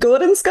why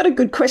Gordon's got a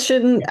good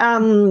question.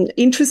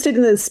 Interested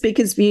in the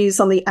speaker's views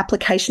on the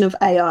application of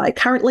AI,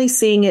 currently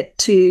seeing it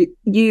to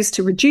use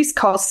to reduce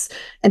costs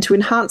and to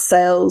enhance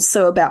sales.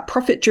 So about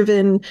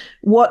profit-driven,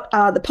 what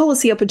are the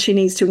policy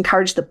opportunities to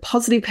encourage the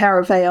positive power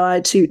of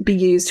AI to be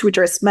used to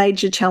address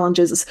major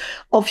challenges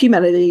of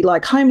humanity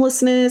like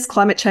homelessness,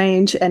 climate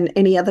change, and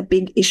any other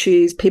big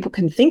issues people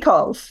can think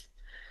of?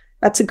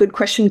 That's a good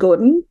question,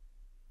 Gordon.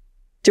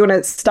 Do you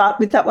want to start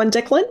with that one,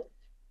 Declan?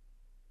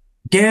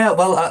 Yeah,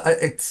 well,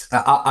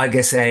 I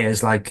guess AI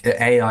is like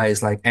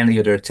any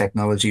other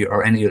technology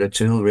or any other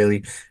tool,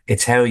 really.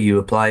 It's how you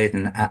apply it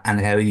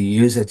and how you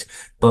use it.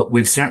 But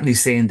we've certainly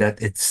seen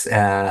that it's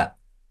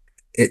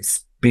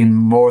been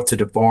more to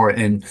the fore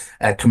in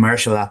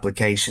commercial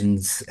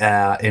applications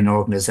in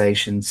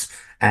organizations,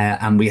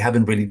 and we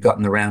haven't really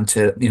gotten around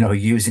to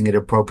using it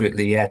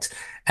appropriately yet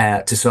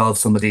to solve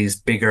some of these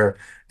bigger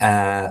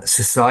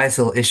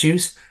societal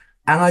issues.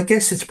 And I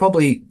guess it's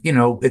probably,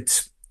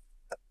 it's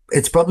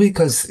probably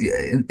because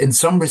in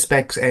some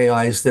respects,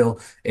 AI is still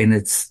in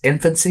its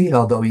infancy,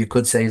 although you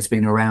could say it's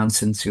been around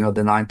since, the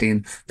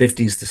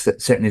 1950s, to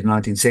certainly the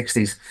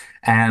 1960s.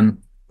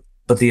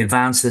 But the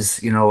advances,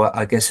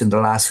 I guess in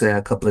the last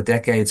couple of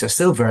decades are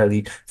still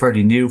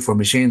fairly new for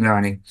machine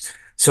learning.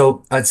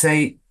 So I'd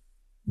say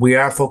we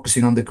are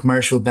focusing on the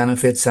commercial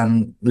benefits,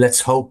 and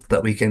let's hope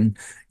that we can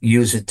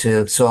use it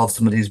to solve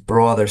some of these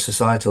broader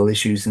societal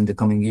issues in the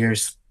coming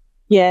years.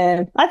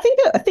 Yeah, I think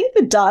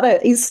the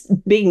data is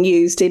being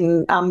used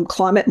in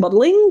climate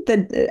modelling.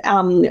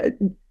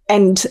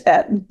 And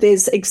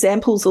there's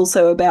examples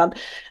also about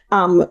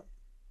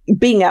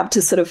being able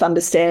to sort of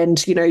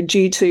understand,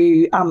 due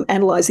to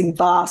analysing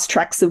vast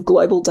tracts of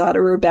global data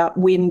about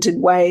wind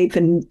and wave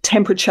and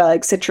temperature,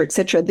 et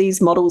cetera, these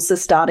models are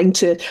starting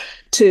to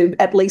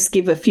at least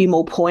give a few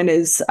more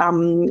pointers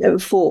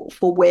for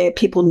where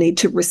people need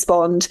to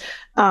respond.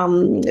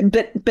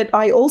 But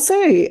I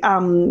also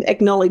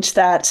acknowledge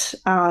that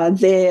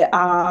there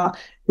are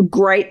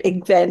great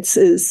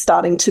advances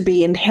starting to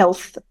be in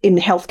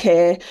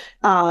healthcare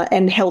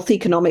and health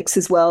economics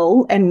as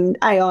well. And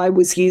AI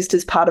was used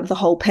as part of the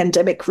whole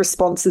pandemic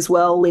response as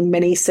well in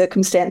many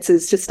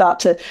circumstances to start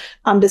to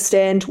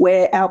understand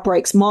where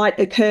outbreaks might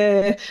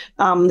occur,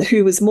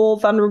 who was more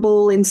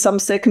vulnerable in some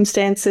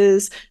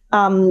circumstances,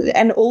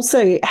 and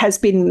also has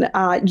been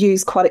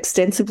used quite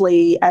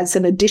extensively as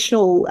an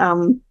additional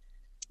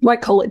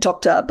won't call it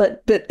doctor,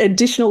 but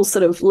additional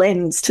sort of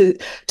lens to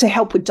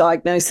help with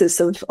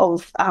diagnosis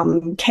of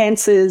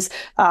cancers,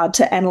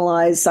 to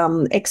analyse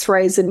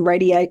X-rays and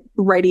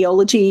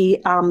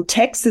radiology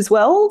texts as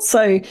well.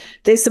 So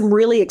there's some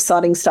really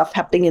exciting stuff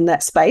happening in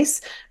that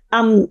space.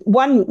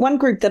 One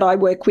group that I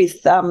work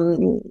with are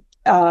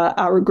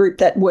a group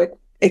that work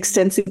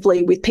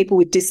extensively with people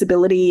with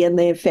disability and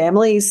their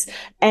families,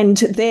 and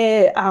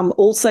they're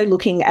also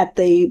looking at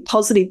the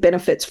positive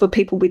benefits for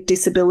people with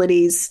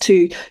disabilities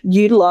to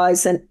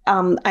utilise an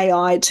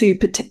AI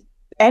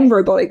and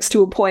robotics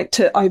to a point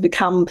to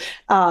overcome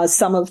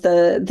some of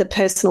the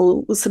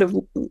personal sort of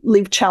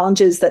lived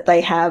challenges that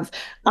they have.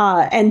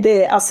 And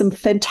there are some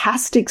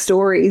fantastic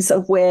stories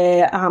of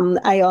where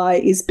AI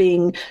is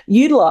being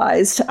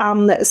utilised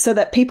so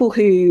that people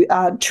who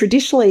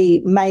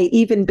traditionally may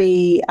even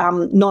be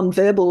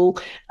non-verbal,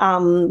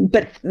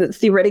 but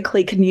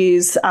theoretically can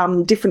use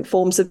different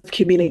forms of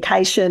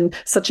communication,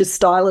 such as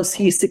stylus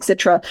use,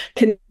 etc.,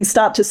 can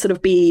start to sort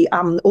of be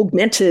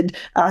augmented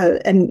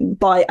and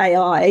by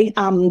AI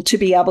to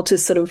be able to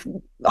sort of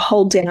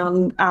hold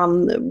down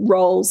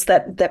roles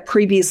that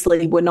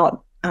previously were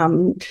not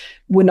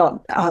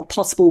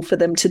possible for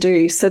them to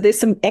do. So there's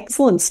some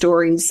excellent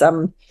stories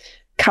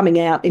coming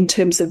out in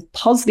terms of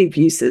positive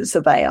uses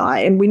of AI,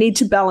 and we need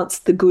to balance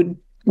the good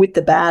with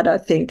the bad, I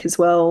think, as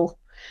well.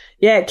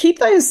 Yeah, keep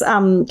those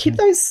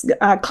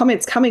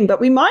comments coming, but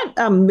we might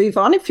move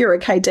on, if you're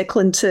okay,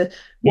 Declan, to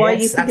why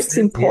you think it's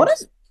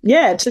important.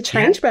 Yes. To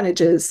change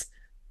managers.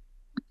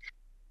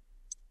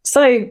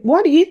 So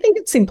why do you think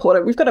it's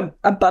important? We've got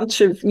a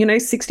bunch of,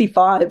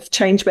 65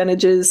 change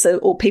managers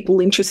or people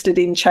interested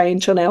in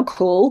change on our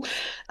call,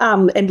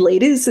 and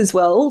leaders as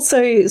well.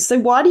 So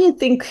why do you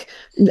think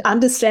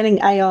understanding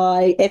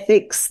AI,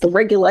 ethics, the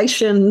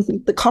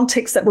regulation, the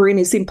context that we're in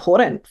is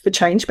important for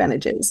change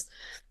managers?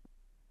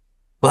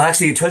 Well,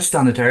 actually, you touched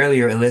on it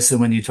earlier, Elissa,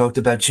 when you talked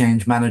about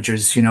change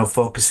managers,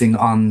 focusing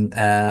on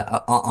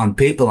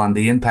people, on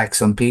the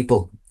impacts on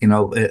people.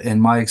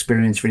 In my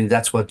experience, really,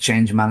 that's what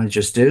change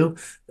managers do.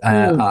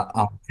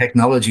 On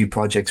technology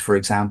projects, for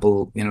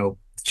example,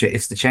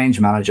 it's the change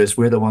managers.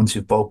 We're the ones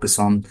who focus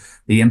on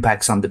the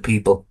impacts on the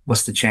people.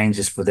 What's the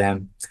changes for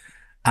them?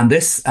 And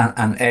this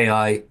and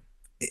AI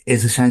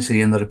is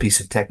essentially another piece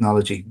of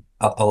technology,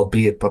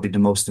 albeit probably the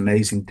most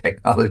amazing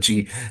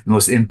technology, the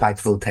most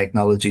impactful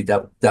technology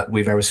that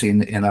we've ever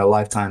seen in our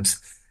lifetimes.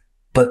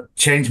 But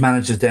change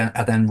managers then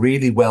are then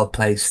really well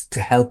placed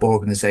to help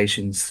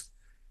organizations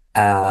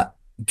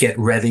get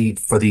ready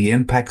for the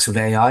impacts of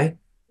AI,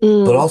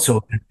 but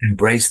also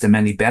embrace the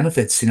many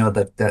benefits,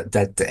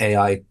 that the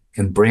AI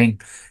can bring.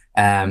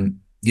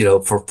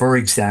 For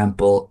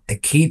example, a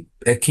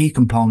key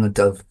component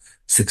of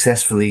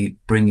successfully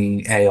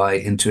bringing AI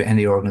into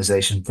any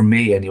organization, for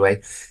me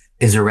anyway,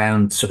 is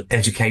around sort of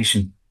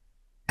education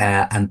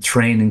and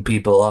training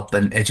people up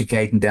and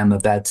educating them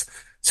about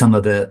some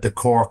of the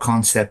core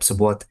concepts of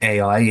what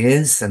AI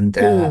is, and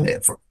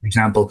for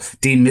example,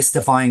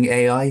 demystifying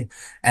AI,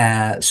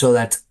 so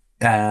that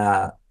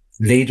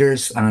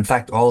leaders and in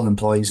fact all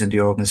employees in the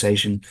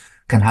organization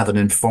can have an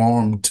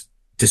informed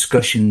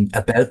discussion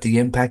about the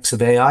impacts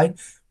of AI.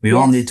 We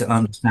all need to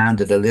understand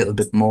it a little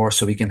bit more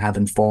so we can have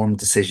informed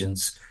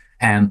decisions.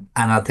 And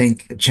I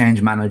think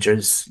change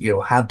managers,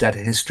 have that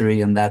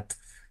history and that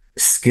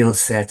skill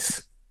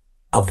set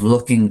of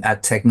looking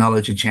at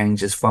technology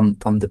changes from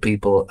the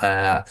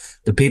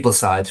people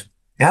side.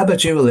 How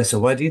about you, Elissa?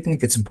 Why do you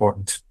think it's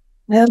important?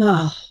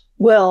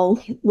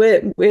 Well,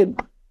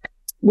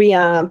 we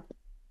are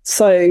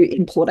so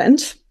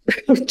important,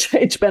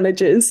 change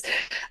managers,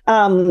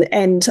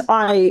 and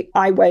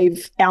I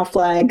wave our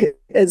flag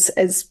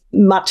as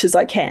much as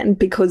I can,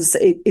 because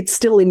it's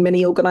still in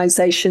many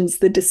organisations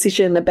the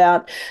decision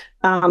about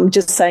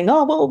just saying,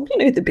 oh, well,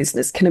 the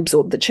business can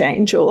absorb the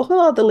change, or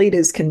the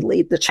leaders can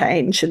lead the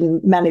change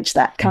and manage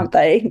that, can't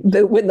they?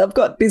 When they've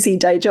got busy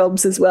day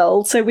jobs as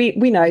well. So we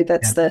know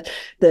that's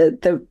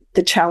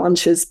the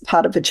challenge as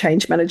part of a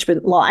change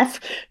management life.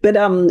 But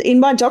in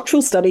my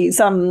doctoral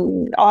studies,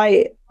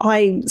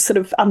 I sort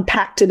of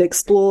unpacked and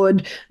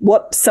explored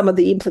what some of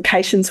the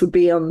implications would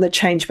be on the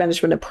change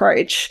management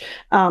approach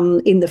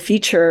in the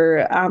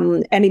future.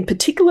 And in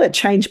particular,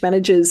 change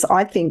managers,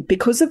 I think,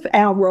 because of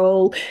our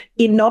role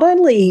in not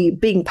only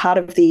being part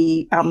of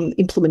the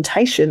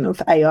implementation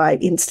of AI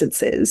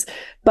instances,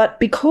 but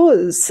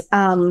because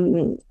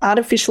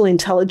artificial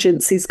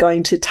intelligence is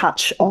going to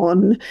touch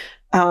on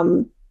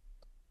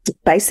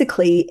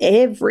basically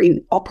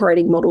every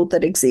operating model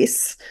that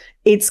exists.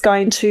 It's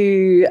going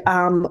to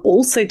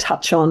also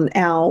touch on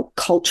our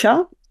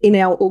culture in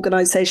our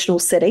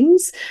organisational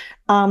settings,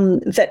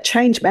 that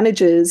change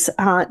managers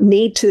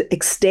need to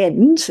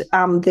extend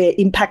their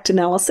impact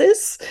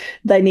analysis.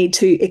 They need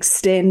to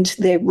extend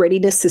their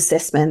readiness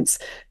assessments,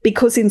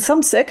 because in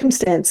some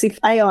circumstance, if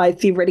AI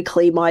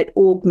theoretically might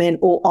augment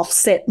or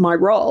offset my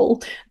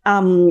role,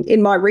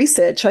 in my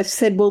research, I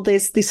said, well,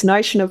 there's this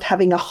notion of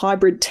having a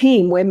hybrid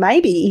team where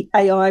maybe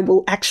AI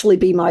will actually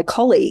be my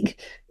colleague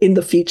in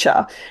the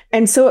future.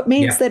 And so it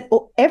means that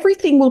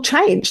everything will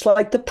change,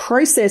 like the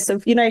process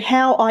of,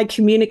 how I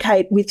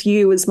communicate with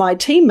you as my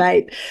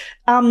teammate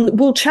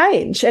will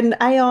change, and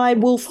AI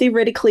will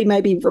theoretically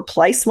maybe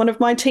replace one of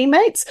my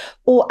teammates,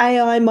 or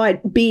AI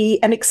might be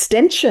an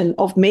extension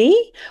of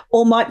me,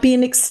 or might be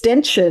an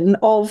extension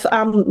of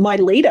my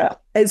leader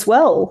as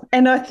well.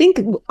 And I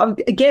think,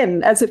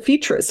 again, as a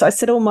futurist, I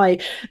set all my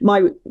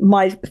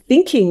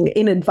thinking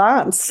in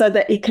advance so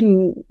that it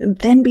can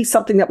then be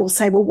something that will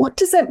say, well, what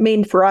does that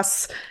mean for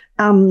us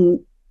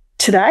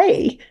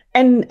today?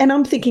 And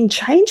I'm thinking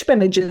change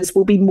managers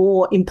will be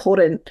more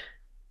important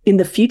in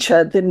the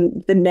future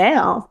than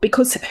now,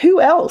 because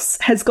who else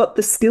has got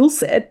the skill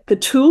set, the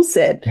tool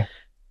set,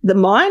 the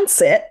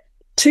mindset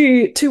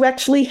to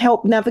actually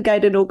help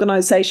navigate an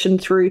organisation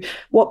through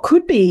what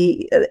could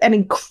be an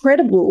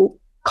incredible,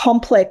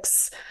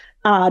 complex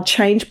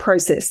change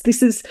process.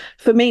 This is,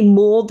 for me,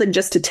 more than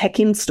just a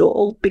tech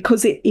install,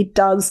 because it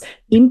does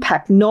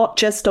impact not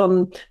just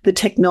on the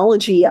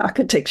technology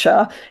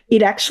architecture,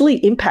 it actually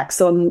impacts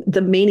on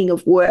the meaning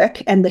of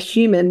work and the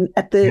human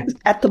at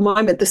the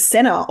moment, the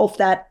center of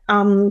that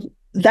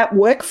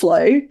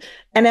workflow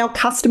and our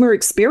customer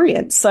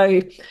experience.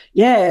 So,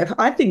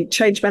 I think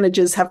change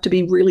managers have to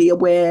be really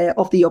aware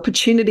of the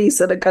opportunities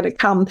that are going to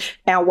come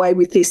our way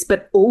with this,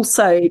 but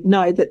also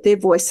know that their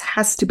voice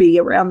has to be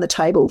around the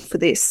table for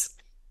this.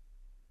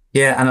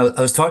 Yeah, and I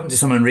was talking to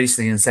someone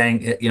recently and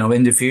saying,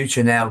 in the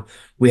future now,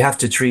 we have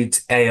to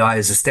treat AI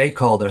as a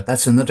stakeholder.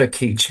 That's another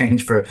key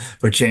change for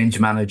change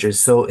managers.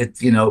 So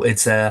it's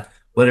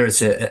whether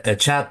it's a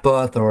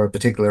chatbot or a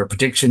particular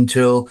prediction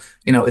tool,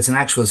 it's an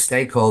actual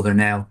stakeholder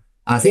now.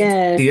 I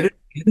think the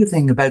other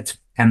thing about,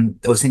 I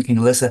was thinking,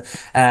 Elissa,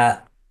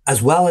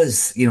 as well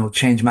as,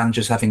 change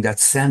managers having that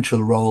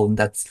central role and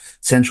that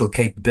central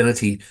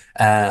capability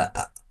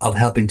of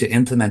helping to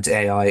implement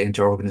AI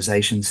into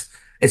organizations,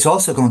 it's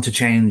also going to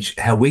change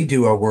how we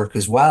do our work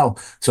as well.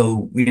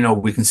 So, we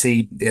can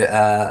see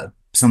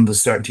some of us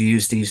starting to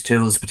use these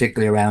tools,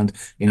 particularly around,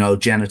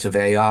 generative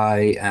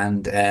AI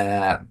and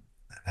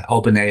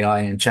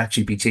OpenAI and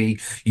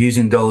ChatGPT,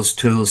 using those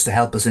tools to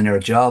help us in our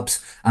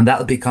jobs, and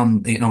that'll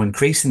become,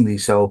 increasingly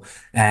so.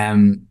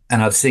 And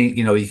I've seen,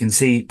 you can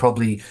see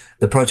probably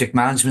the project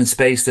management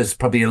space. There's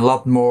probably a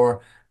lot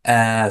more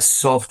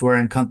software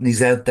and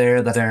companies out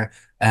there that are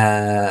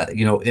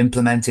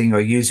implementing or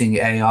using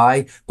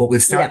AI, but we'll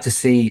start to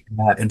see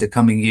in the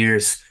coming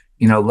years,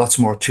 lots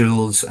more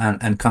tools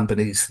and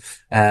companies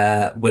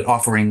with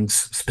offerings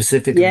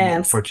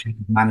specifically for change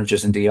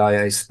managers in the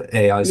AI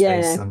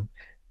space.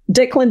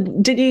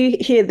 Declan, did you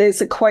hear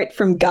there's a quote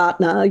from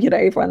Gartner?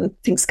 Everyone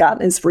thinks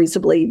Gartner is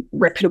reasonably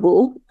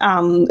reputable.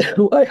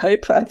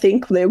 I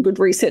think they're a good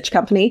research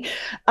company.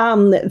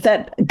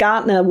 That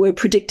Gartner were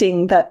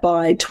predicting that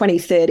by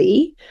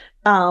 2030,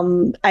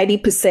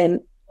 80%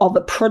 of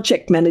a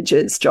project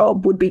manager's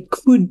job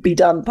could be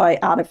done by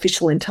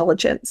artificial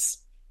intelligence.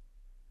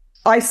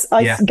 I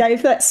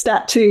gave that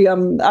stat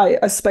to,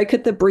 I spoke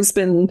at the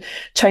Brisbane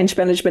Change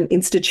Management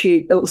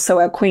Institute, also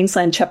our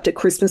Queensland chapter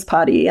Christmas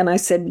party, and I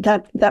said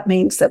that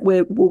means that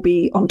we'll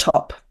be on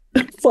top.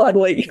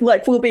 Finally,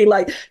 we'll be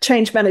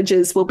change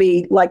managers will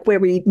be where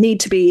we need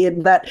to be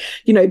in that,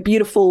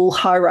 beautiful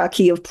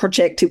hierarchy of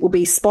project. It will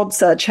be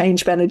sponsor,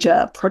 change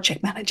manager,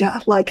 project manager,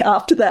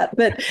 after that.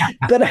 But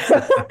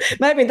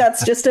maybe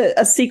that's just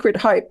a secret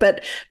hope.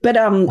 But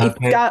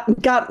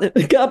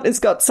Gartner's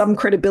got some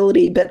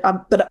credibility, but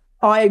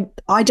I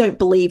don't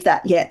believe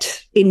that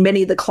yet in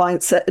many of the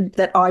clients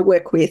that I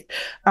work with.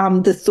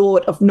 The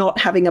thought of not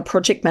having a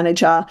project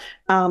manager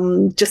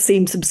just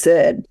seems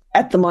absurd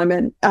at the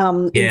moment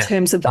in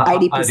terms of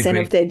 80%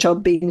 of their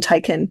job being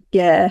taken.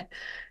 Yeah.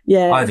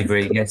 I'd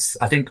agree. Yes.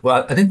 I think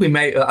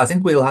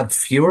we'll have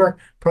fewer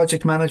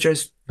project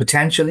managers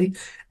potentially.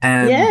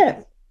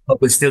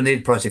 But we'll still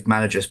need project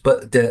managers.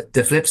 But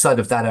the flip side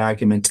of that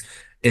argument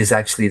is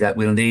actually that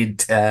we'll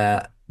need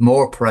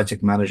more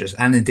project managers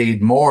and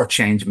indeed more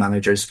change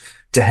managers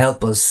to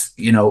help us,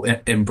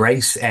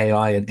 embrace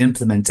AI and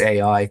implement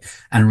AI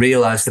and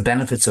realize the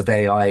benefits of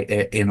AI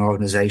in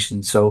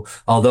organizations. So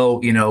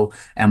although,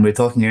 and we were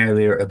talking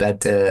earlier about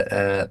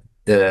the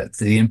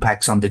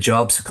impacts on the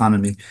jobs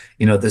economy,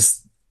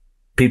 this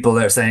people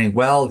are saying,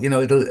 well,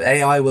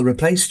 AI will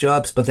replace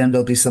jobs, but then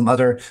there'll be some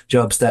other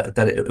jobs that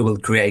it will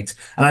create.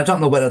 And I don't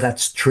know whether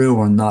that's true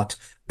or not,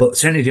 but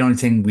certainly the only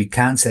thing we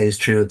can say is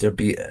true. There'll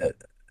be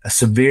a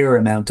severe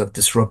amount of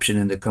disruption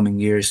in the coming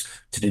years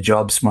to the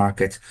jobs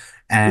market.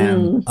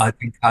 I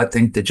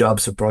think the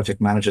jobs of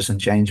project managers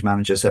and change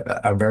managers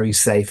are very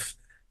safe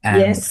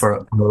for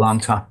a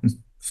long time.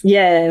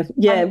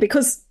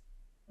 Because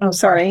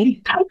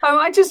sorry. I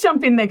might just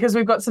jump in there because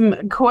we've got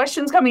some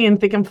questions coming in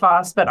thick and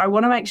fast, but I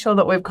want to make sure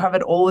that we've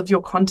covered all of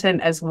your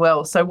content as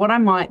well. So what I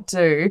might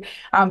do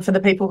for the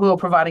people who are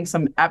providing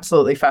some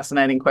absolutely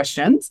fascinating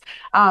questions,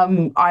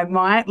 I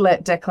might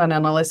let Declan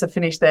and Elissa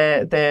finish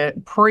their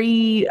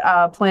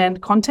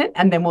pre-planned content,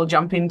 and then we'll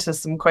jump into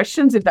some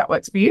questions if that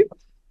works for you.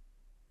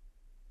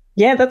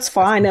 Yeah, that's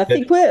fine. I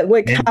think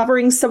we're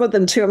covering some of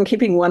them too. I'm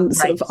keeping one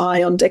sort of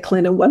eye on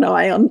Declan and one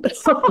eye on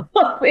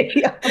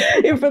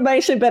the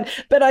information, but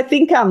I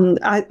think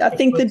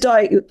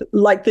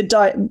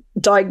the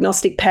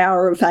diagnostic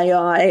power of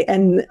AI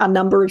and a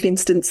number of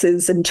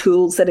instances and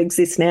tools that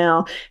exist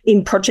now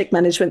in project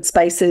management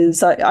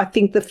spaces. I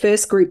think the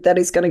first group that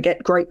is going to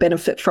get great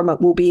benefit from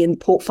it will be in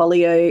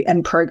portfolio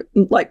and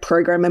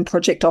program and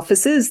project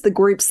offices, the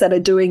groups that are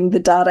doing the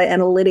data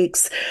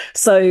analytics.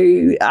 So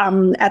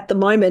at the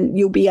moment,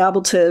 you'll be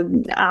able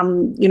to,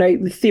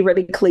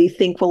 theoretically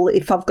think, well,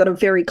 if I've got a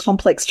very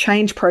complex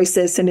change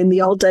process, and in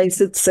the old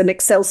days it's an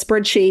Excel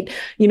spreadsheet,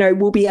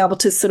 we'll be able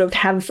to sort of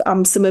have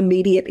some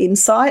immediate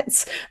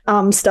insights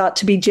start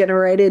to be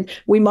generated.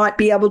 We might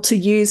be able to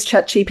use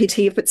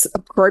ChatGPT if it's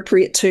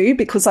appropriate too,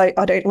 because I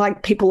don't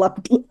like people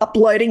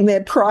uploading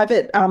their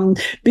private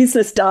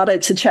business data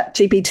to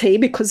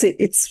ChatGPT because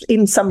it's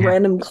in some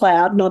random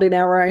cloud, not in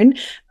our own.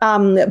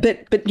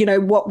 But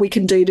what we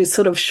can do to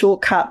sort of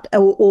shortcut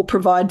or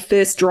provide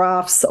first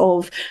drafts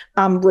of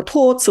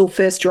reports or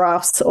first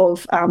drafts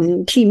of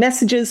key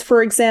messages,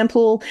 for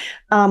example.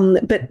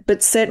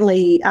 But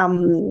certainly,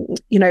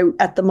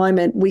 at the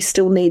moment, we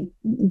still need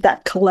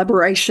that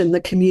collaboration,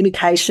 the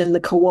communication, the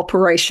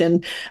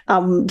cooperation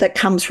that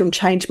comes from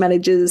change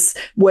managers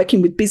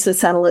working with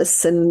business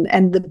analysts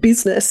and the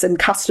business and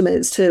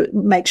customers to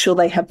make sure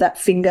they have that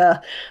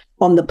finger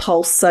on the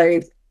pulse.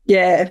 So,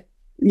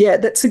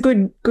 that's a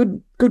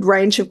good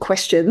range of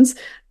questions.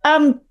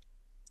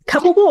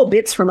 Couple more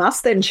bits from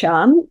us then,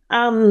 Sian.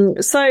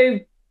 So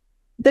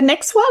the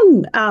next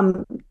one,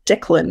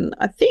 Declan,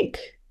 I think,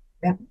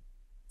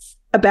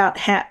 about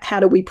how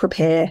do we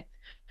prepare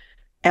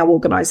our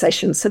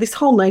organisation. So this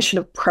whole notion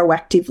of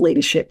proactive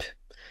leadership.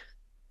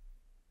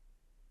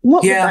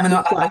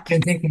 I've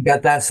been thinking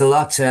about that a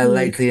lot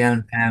lately,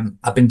 and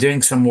I've been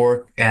doing some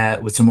work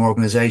with some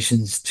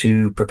organisations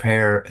to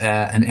prepare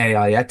an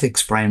AI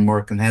ethics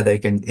framework and how they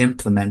can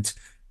implement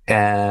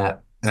AI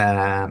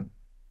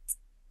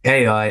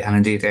and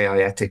indeed AI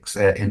ethics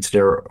into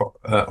their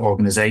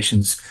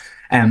organizations.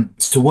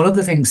 So one of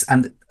the things,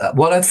 and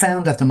what I've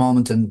found at the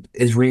moment, and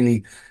is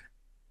really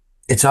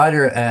it's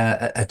either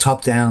a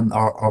top-down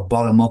or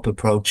bottom-up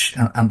approach.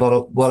 And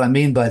what I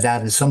mean by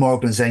that is some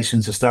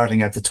organizations are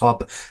starting at the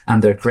top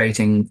and they're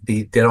creating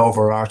the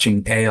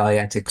overarching AI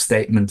ethics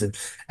statement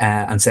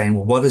and saying,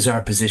 well, what is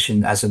our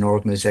position as an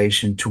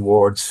organization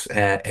towards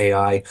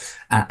AI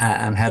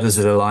and how does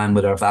it align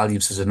with our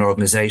values as an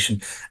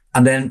organization?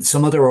 And then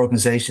some other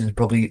organizations,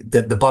 probably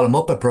the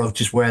bottom-up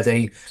approach is where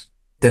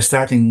they're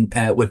starting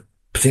with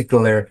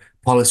particular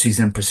policies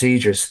and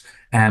procedures.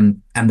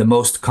 And the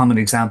most common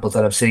example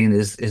that I've seen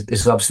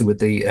is obviously with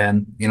the,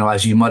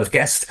 as you might have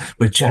guessed,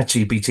 with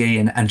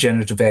ChatGPT and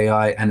generative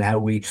AI and how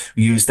we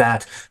use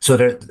that. So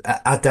they're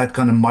at that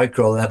kind of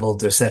micro level,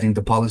 they're setting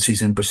the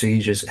policies and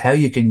procedures, how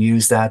you can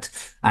use that.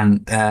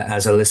 And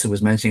as Elissa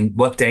was mentioning,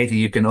 what data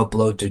you can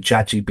upload to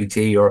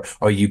ChatGPT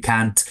or you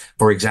can't,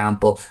 for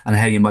example, and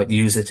how you might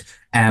use it.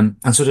 And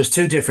so there's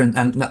two different,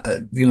 and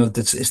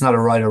it's not a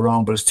right or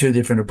wrong, but it's two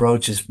different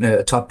approaches,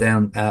 top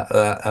down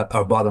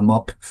or bottom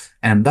up.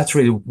 And that's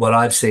really what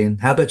I've seen.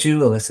 How about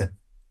you, Elissa?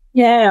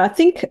 Yeah, I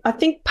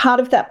think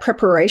part of that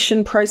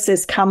preparation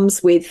process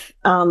comes with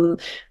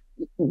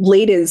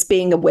leaders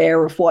being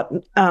aware of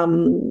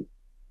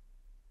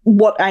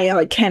what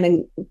AI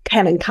can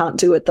and can't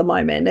do at the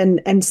moment,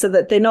 and so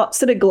that they're not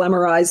sort of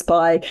glamorized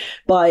by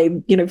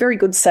very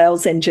good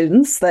sales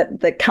engines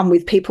that come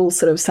with people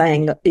sort of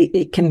saying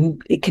it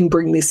can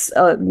bring this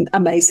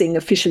amazing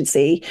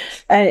efficiency.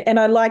 And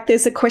I like,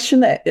 there's a question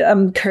that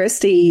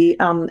Kirsty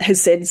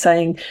has said,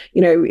 saying,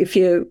 if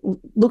you're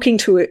looking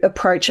to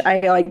approach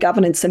AI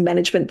governance and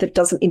management that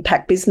doesn't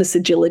impact business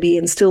agility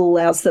and still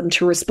allows them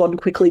to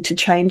respond quickly to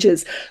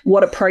changes,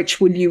 what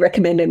approach would you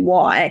recommend and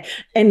why?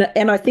 And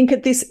I think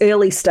at this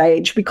early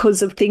stage,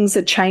 because of things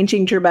are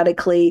changing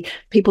dramatically,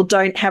 people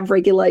don't have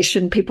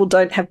regulation, people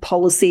don't have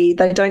policy,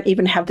 they don't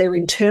even have their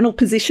internal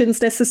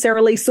positions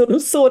necessarily sort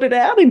of sorted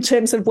out in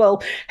terms of,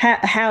 well,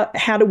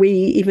 how do we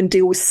even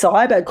deal with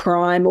cyber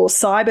crime, or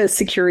cyber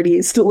security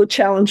is still a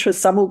challenge for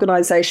some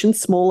organizations,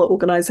 smaller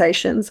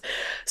organizations.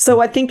 So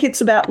I think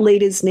it's about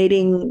leaders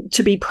needing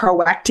to be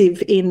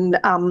proactive and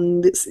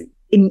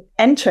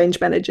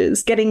change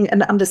managers getting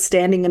an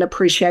understanding and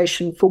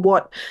appreciation for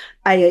what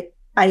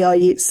AI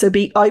is. So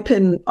be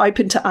open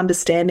to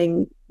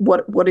understanding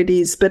what it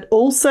is, but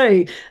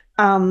also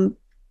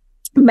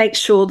make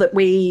sure that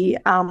we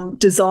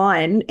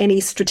design any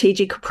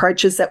strategic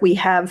approaches that we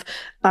have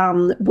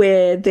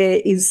where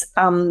there is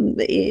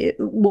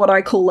what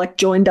I call like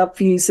joined up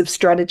views of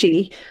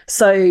strategy.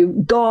 So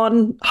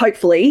gone,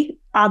 hopefully,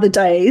 are the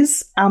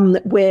days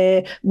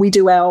where we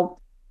do our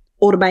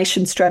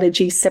automation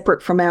strategy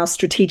separate from our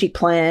strategic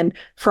plan,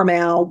 from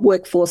our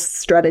workforce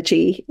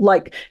strategy.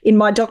 Like in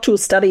my doctoral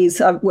studies,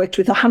 I've worked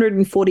with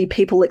 140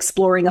 people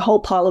exploring a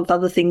whole pile of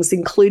other things,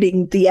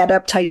 including the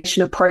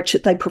adaptation approach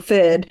that they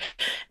preferred.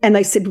 And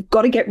they said, we've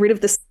got to get rid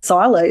of the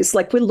silos.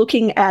 Like we're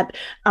looking at,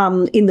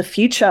 in the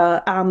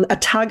future, a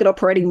target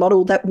operating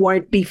model that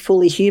won't be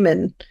fully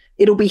human.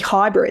 It'll be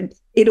hybrid.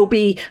 It'll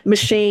be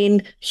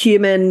machine,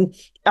 human,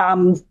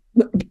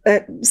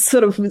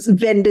 sort of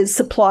vendors,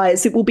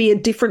 suppliers. It will be a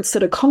different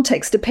sort of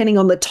context depending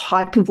on the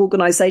type of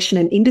organization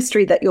and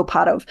industry that you're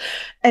part of.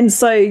 And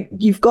so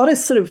you've got to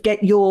sort of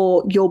get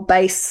your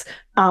base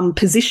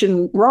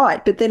position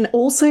right, but then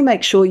also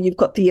make sure you've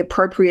got the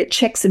appropriate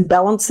checks and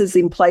balances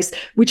in place,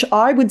 which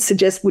I would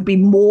suggest would be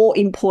more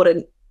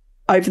important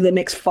over the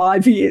next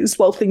 5 years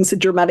while things are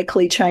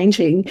dramatically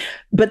changing.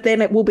 But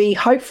then it will be,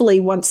 hopefully,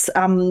 once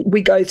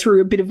we go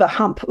through a bit of a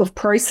hump of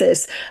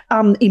process,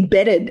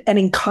 embedded and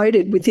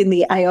encoded within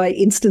the AI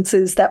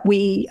instances that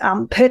we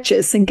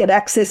purchase and get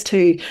access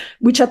to,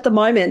 which at the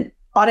moment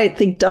I don't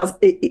think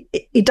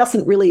it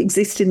doesn't really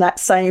exist in that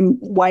same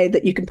way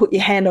that you can put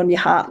your hand on your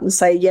heart and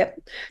say,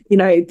 yep,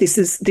 this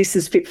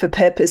is fit for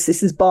purpose,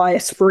 this is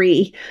bias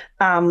free.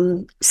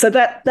 So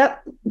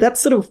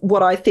that's sort of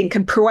what I think.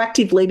 And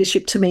proactive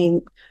leadership to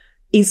me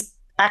is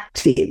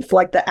active,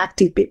 like the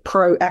active bit,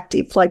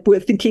 proactive. Like we're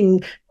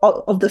thinking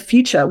of the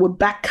future, we're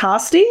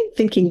backcasting,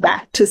 thinking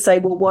back to say,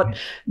 well,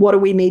 what do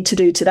we need to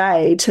do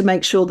today to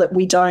make sure that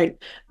we don't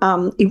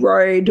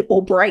erode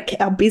or break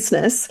our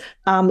business,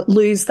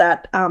 lose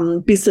that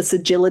business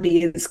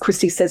agility, as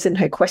Christy says in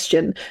her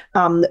question,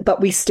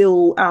 but we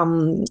still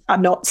are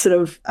not sort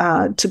of,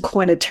 to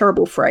coin a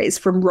terrible phrase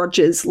from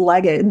Rogers,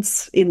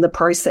 laggards in the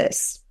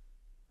process.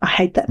 I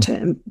hate that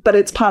term, but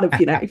it's part of,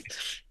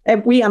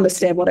 and we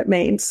understand what it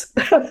means.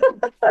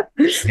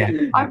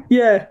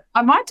 Yeah.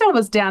 I might delve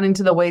us down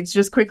into the weeds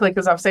just quickly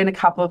because I've seen a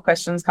couple of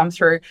questions come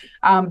through,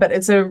 but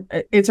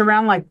it's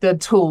around like the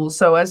tools.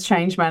 So as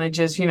change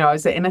managers,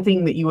 is there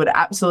anything that you would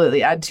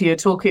absolutely add to your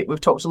toolkit?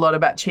 We've talked a lot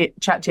about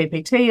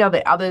ChatGPT. Are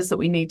there others that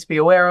we need to be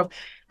aware of?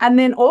 And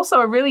then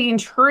also a really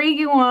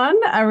intriguing one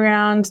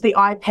around the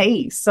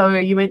IP. So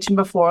you mentioned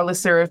before,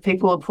 Elissa, if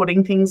people are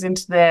putting things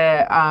into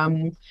their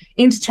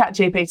into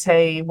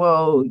ChatGPT,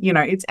 well,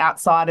 it's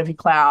outside of your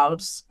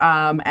cloud,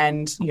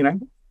 and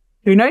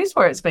who knows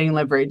where it's being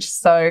leveraged.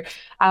 So,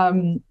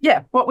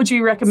 what would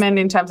you recommend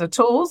in terms of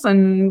tools,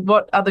 and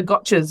what are the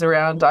gotchas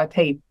around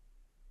IP?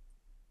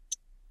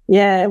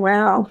 Yeah,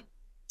 wow.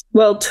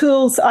 Well,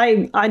 tools,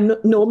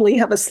 normally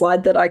have a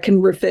slide that I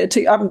can refer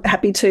to. I'm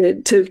happy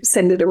to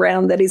send it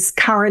around. That is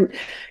current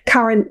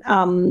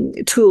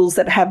tools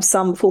that have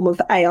some form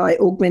of AI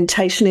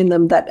augmentation in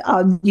them that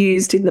are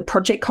used in the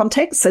project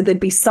context. So there'd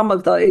be some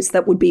of those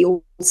that would be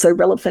also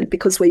relevant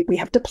because we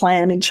have to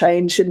plan and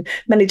change and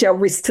manage our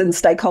risks and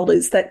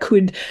stakeholders that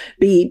could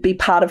be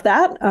part of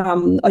that.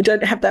 I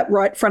don't have that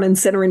right front and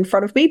center in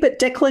front of me, but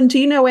Declan, do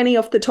you know any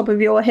off the top of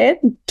your head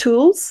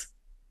tools?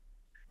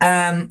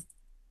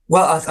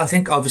 Well, I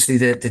think obviously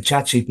the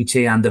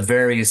ChatGPT and the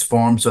various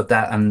forms of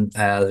that, and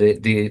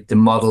the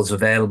models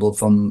available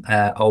from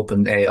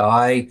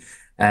OpenAI,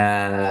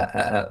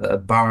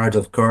 Bard,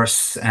 of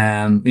course.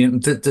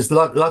 There's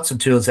lots of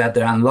tools out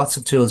there, and lots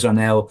of tools are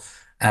now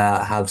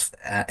have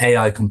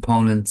AI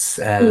components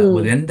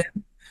within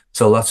them.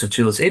 So lots of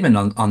tools, even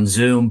on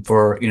Zoom,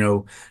 for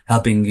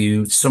helping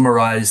you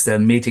summarize the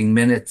meeting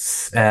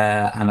minutes,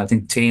 and I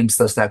think Teams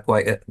does that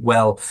quite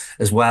well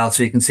as well.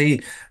 So you can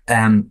see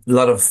a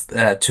lot of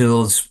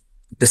tools,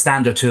 the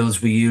standard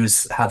tools we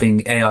use,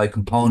 having AI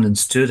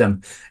components to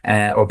them,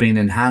 or being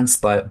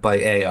enhanced by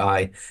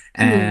AI.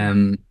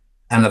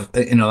 And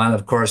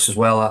of course as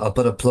well, I'll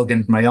put a plug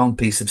in my own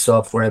piece of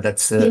software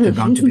that's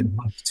going to be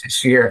launched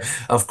this year,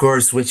 of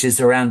course, which is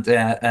around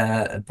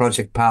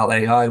Project Pal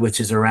AI, which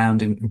is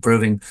around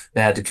improving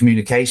the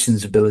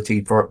communications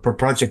ability for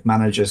project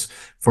managers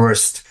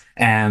first.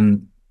 So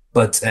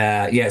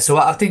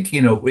I think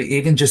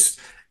even just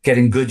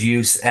getting good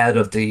use out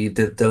of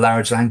the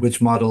large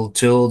language model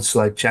tools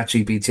like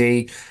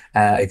ChatGPT,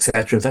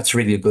 etc. That's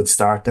really a good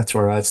start. That's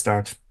where I'd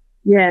start.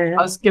 Yeah,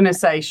 I was going to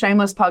say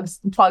shameless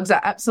plugs are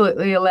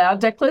absolutely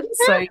allowed, Declan.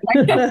 So,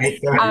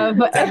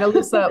 and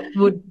Elissa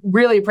would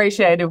really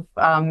appreciate if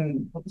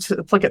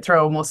to flick it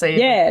through and we'll see.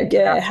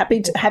 Yeah,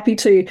 happy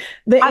to.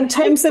 In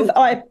terms of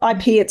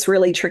IP, it's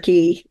really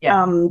tricky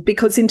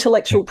because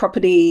intellectual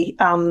property.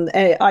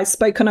 I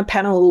spoke on a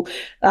panel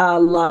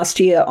last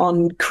year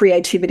on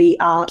creativity,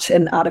 art,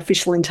 and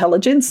artificial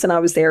intelligence, and I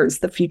was there as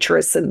the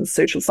futurist and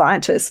social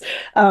scientist.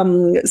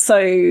 We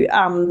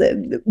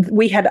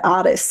had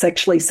artists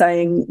actually saying,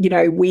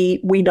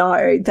 we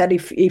know that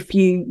if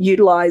you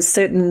utilize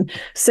certain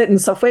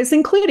softwares,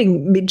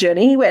 including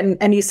Midjourney,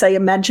 and you say,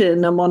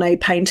 imagine a Monet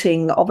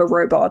painting of a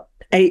robot,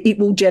 it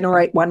will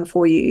generate one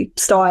for you,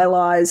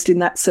 stylized in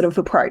that sort of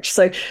approach.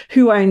 So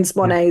who owns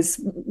Monet's,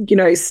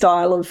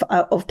 style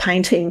of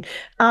painting?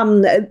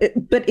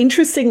 But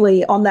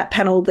interestingly, on that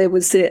panel, there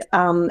was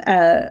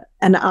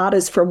an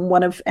artist from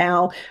one of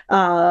our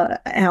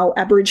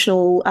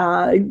Aboriginal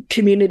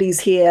communities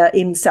here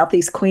in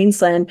southeast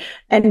Queensland,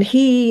 and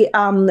he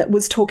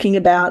was talking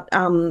about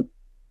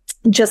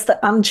just the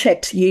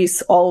unchecked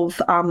use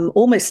of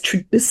almost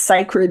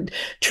sacred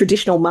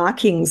traditional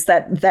markings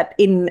that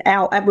in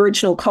our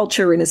Aboriginal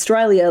culture in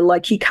Australia,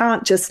 like you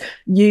can't just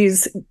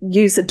use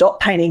a dot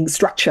painting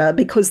structure,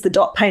 because the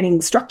dot painting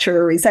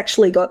structure is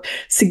actually got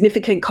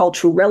significant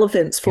cultural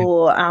relevance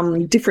for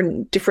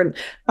different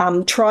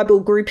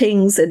tribal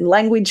groupings and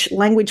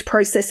language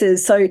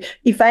processes. So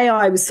if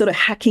AI was sort of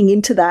hacking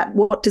into that,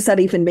 what does that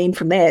even mean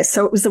from there?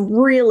 So it was a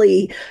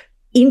really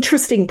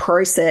interesting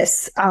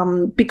process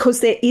because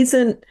there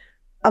isn't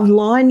a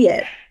line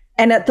yet.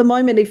 And at the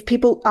moment, if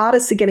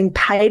artists are getting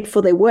paid for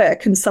their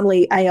work and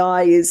suddenly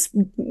AI is,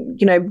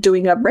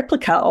 doing a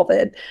replica of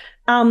it,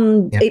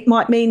 it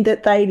might mean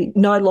that they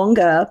no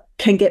longer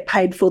can get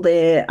paid for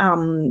their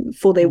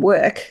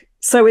work.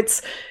 So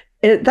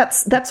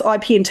that's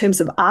IP in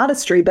terms of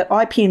artistry, but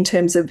IP in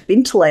terms of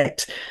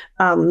intellect,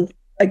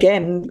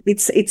 again,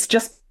 it's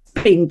just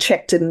being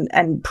checked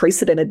and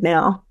precedented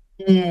now.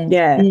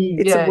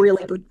 It's a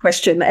really good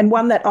question, and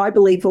one that I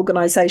believe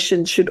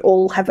organisations should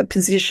all have a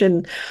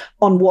position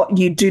on what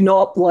you do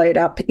not load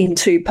up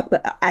into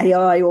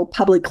AI or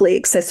publicly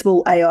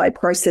accessible AI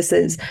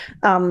processes,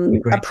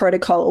 a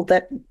protocol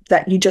that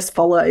you just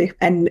follow,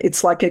 and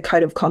it's like a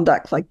code of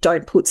conduct, like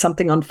don't put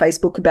something on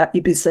Facebook about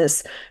your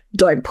business,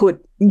 don't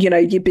put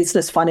your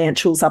business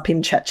financials up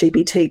in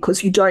ChatGPT,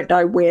 because you don't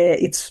know where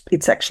it's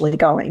actually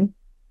going.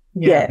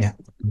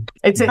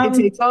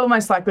 It's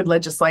almost like with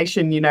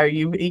legislation,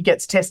 it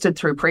gets tested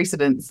through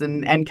precedents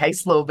and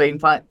case law being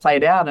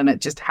played out, and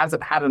it just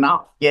hasn't had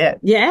enough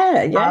yet.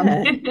 We've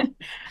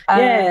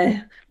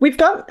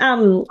got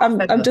I'm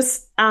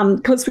just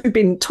because we've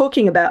been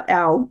talking about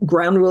our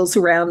ground rules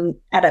around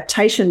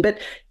adaptation, but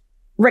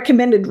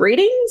recommended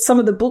reading, some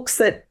of the books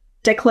that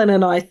Declan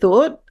and I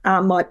thought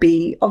might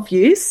be of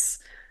use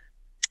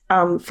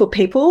for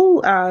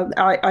people.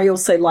 I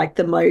also like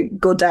the Mo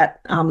Gaudat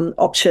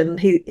option.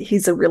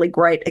 He's a really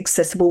great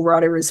accessible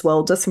writer as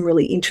well, does some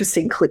really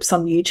interesting clips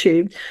on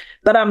YouTube.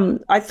 But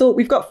I thought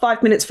we've got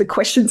 5 minutes for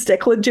questions,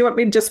 Declan. Do you want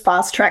me to just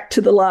fast track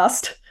to the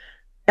last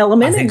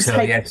element? I think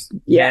so, yes.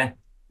 Yeah.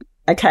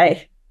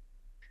 Okay.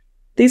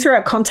 These are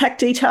our contact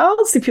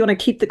details if you want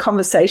to keep the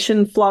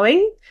conversation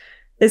flowing.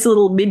 There's a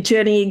little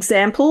Midjourney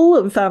example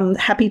of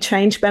happy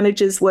change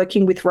managers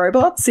working with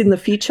robots in the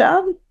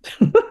future.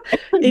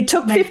 It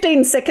took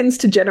 15 seconds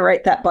to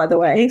generate that, by the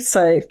way.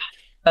 So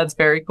That's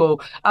very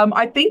cool.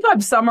 I think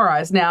I've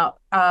summarized now.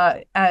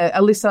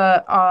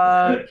 Elissa,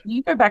 can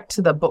you go back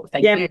to the book?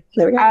 Thank you.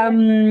 There we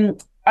go.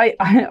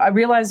 I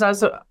realized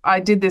I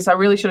did this. I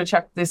really should have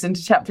chucked this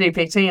into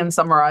ChatGPT and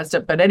summarized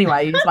it. But anyway,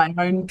 I used my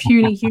own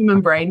puny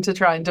human brain to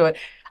try and do it.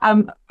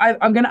 I'm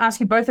going to ask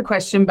you both a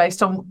question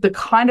based on the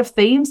kind of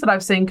themes that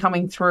I've seen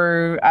coming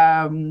through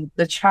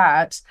the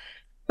chat.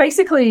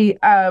 Basically,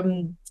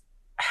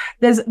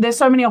 there's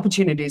so many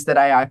opportunities that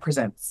AI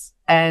presents,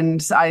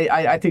 and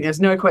I think there's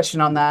no question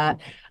on that.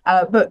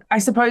 But I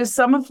suppose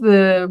some of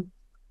the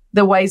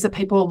ways that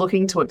people are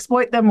looking to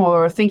exploit them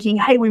or are thinking,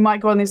 hey, we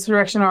might go in this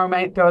direction or we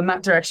might go in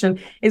that direction,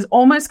 is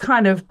almost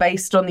kind of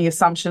based on the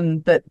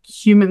assumption that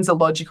humans are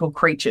logical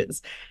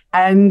creatures.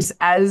 And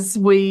as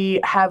we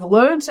have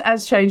learned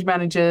as change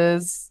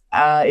managers,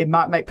 it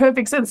might make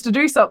perfect sense to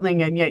do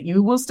something, and yet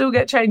you will still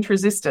get change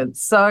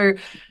resistance. So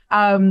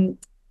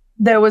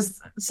there was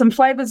some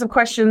flavors of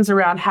questions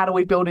around how do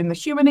we build in the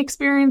human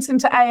experience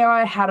into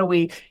AI? How do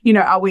we,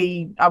 are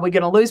we going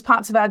to lose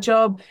parts of our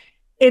job?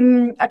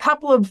 In a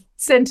couple of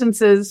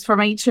sentences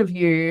from each of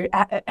you,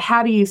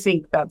 how do you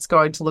think that's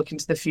going to look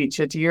into the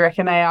future? Do you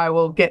reckon AI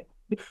will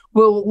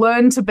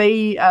learn to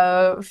be,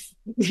 an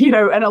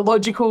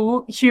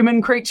illogical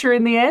human creature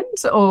in the end,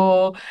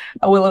 or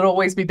will it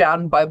always be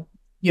bound by,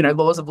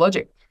 laws of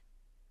logic?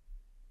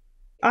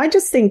 I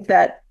just think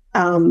that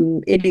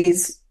it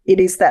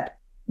is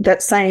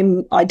that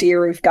same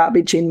idea of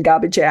garbage in,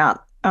 garbage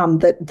out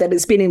that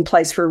has been in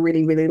place for a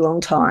really, really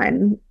long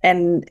time,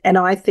 and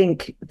I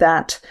think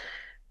that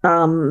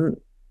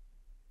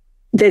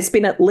there's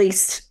been at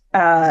least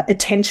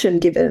attention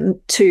given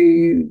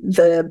to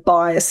the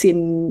bias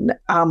in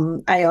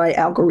AI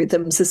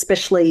algorithms,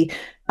 especially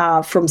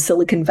from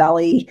Silicon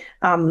Valley,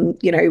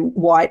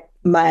 white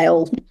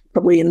male,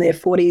 probably in their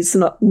 40s,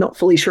 not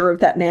fully sure of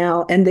that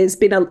now. And there's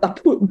been a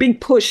big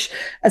push,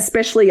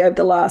 especially over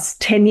the last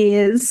 10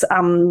 years,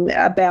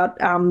 about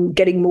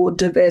getting more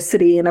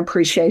diversity and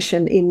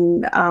appreciation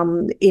in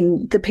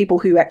the people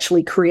who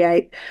actually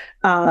create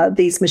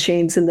these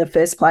machines in the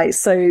first place.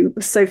 So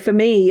for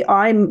me,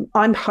 I'm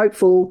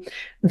hopeful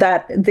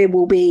that there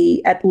will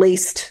be at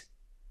least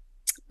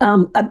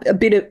a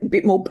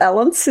bit more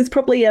balance is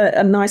probably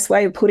a nice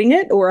way of putting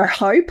it, or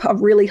I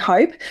really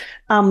hope,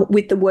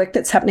 with the work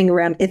that's happening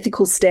around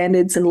ethical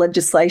standards and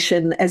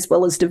legislation, as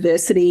well as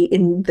diversity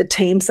in the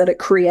teams that are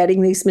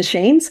creating these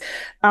machines.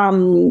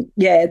 That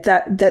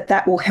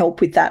will help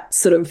with that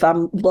sort of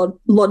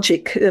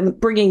logic,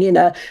 bringing in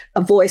a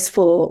voice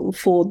for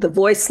the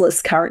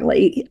voiceless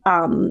currently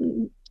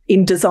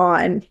in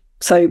design.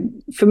 So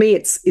for me,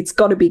 it's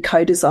got to be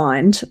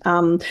co-designed,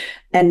 and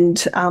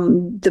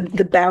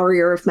the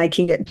barrier of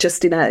making it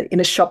just in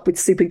a shop with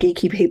super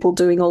geeky people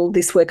doing all of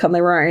this work on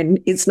their own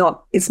is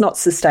not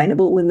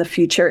sustainable in the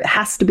future. It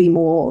has to be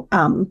more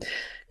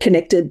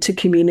connected to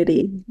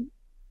community.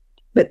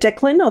 But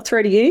Declan, I'll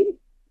throw to you.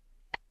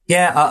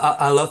 Yeah,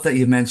 I love that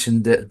you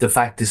mentioned the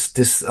fact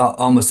this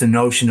almost a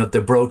notion of the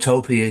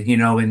brotopia,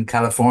 in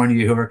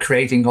California, who are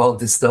creating all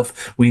this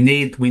stuff. We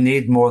need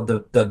more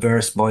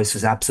diverse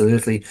voices,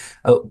 absolutely.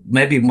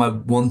 Maybe my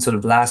one sort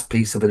of last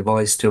piece of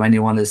advice to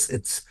anyone is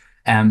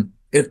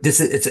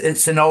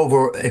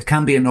it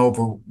can be an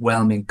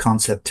overwhelming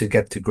concept to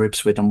get to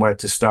grips with and where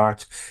to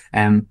start.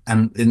 And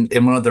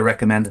in one of the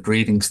recommended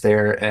readings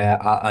there,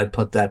 I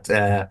put that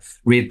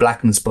read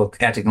Blackman's book,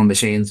 Ethical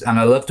Machines, and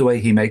I love the way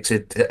he makes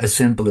it as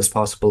simple as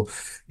possible.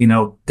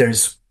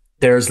 There's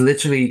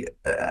literally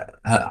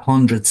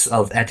hundreds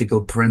of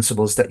ethical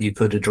principles that you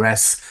could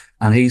address.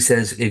 And he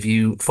says if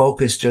you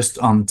focus just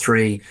on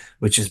three,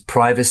 which is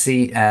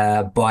privacy,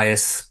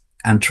 bias,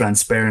 and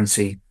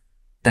transparency,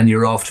 then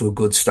you're off to a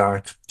good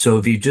start. So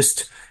if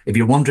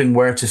you're wondering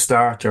where to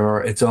start,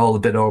 or it's all a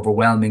bit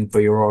overwhelming for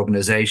your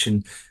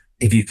organization,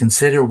 if you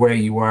consider where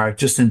you are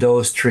just in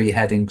those three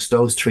headings,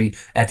 those three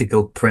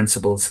ethical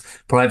principles: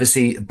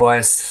 privacy,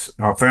 bias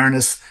or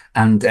fairness,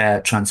 and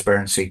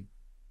transparency.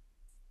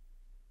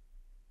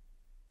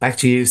 Back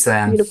to you,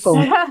 Sam.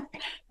 Beautiful.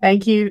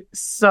 Thank you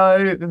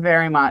so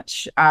very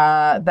much.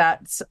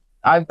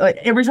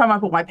 Every time I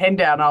put my pen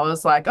down, I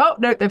was like, oh,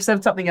 no, they've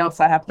said something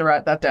else. I have to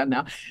write that down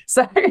now.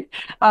 So,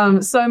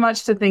 so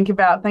much to think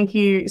about. Thank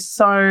you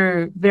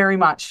so very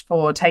much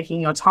for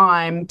taking your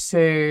time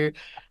to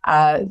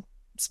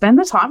spend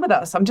the time with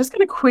us. I'm just going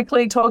to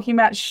quickly, talking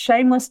about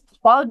shameless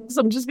plugs,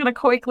 I'm just going to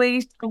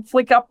quickly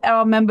flick up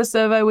our member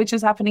survey, which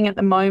is happening at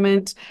the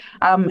moment.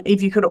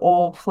 If you could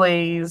all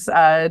please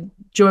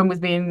join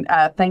with me in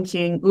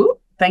thanking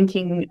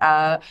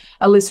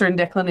Elissa and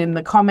Declan in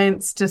the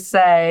comments to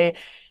say,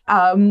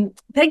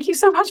 thank you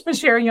so much for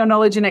sharing your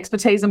knowledge and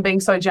expertise and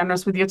being so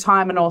generous with your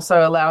time, and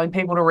also allowing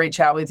people to reach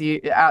out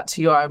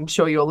to you. I'm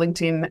sure your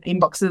LinkedIn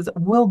inboxes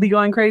will be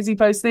going crazy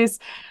post this.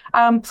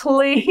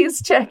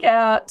 Please check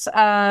out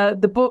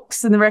the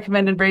books and the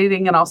recommended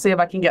reading, and I'll see if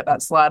I can get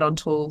that slide on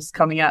tools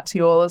coming out to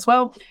you all as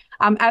well.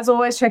 As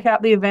always, check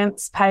out the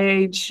events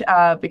page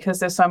because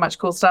there's so much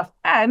cool stuff.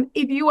 And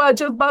if you are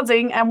just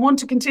buzzing and want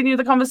to continue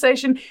the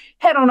conversation,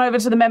 head on over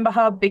to the Member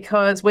Hub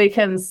because we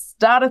can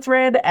start a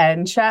thread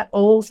and chat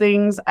all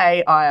things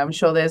AI. I'm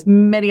sure there's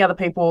many other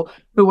people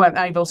who weren't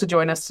able to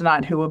join us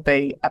tonight who would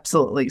be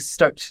absolutely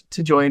stoked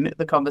to join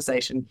the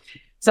conversation.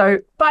 So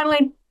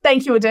finally,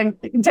 thank you,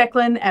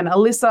 Declan and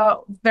Elissa.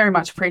 Very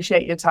much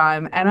appreciate your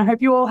time. And I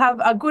hope you all have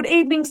a good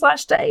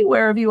evening/day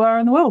wherever you are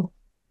in the world.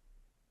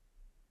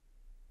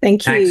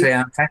 Thank you. Thanks,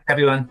 Leanne. Thanks,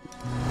 everyone.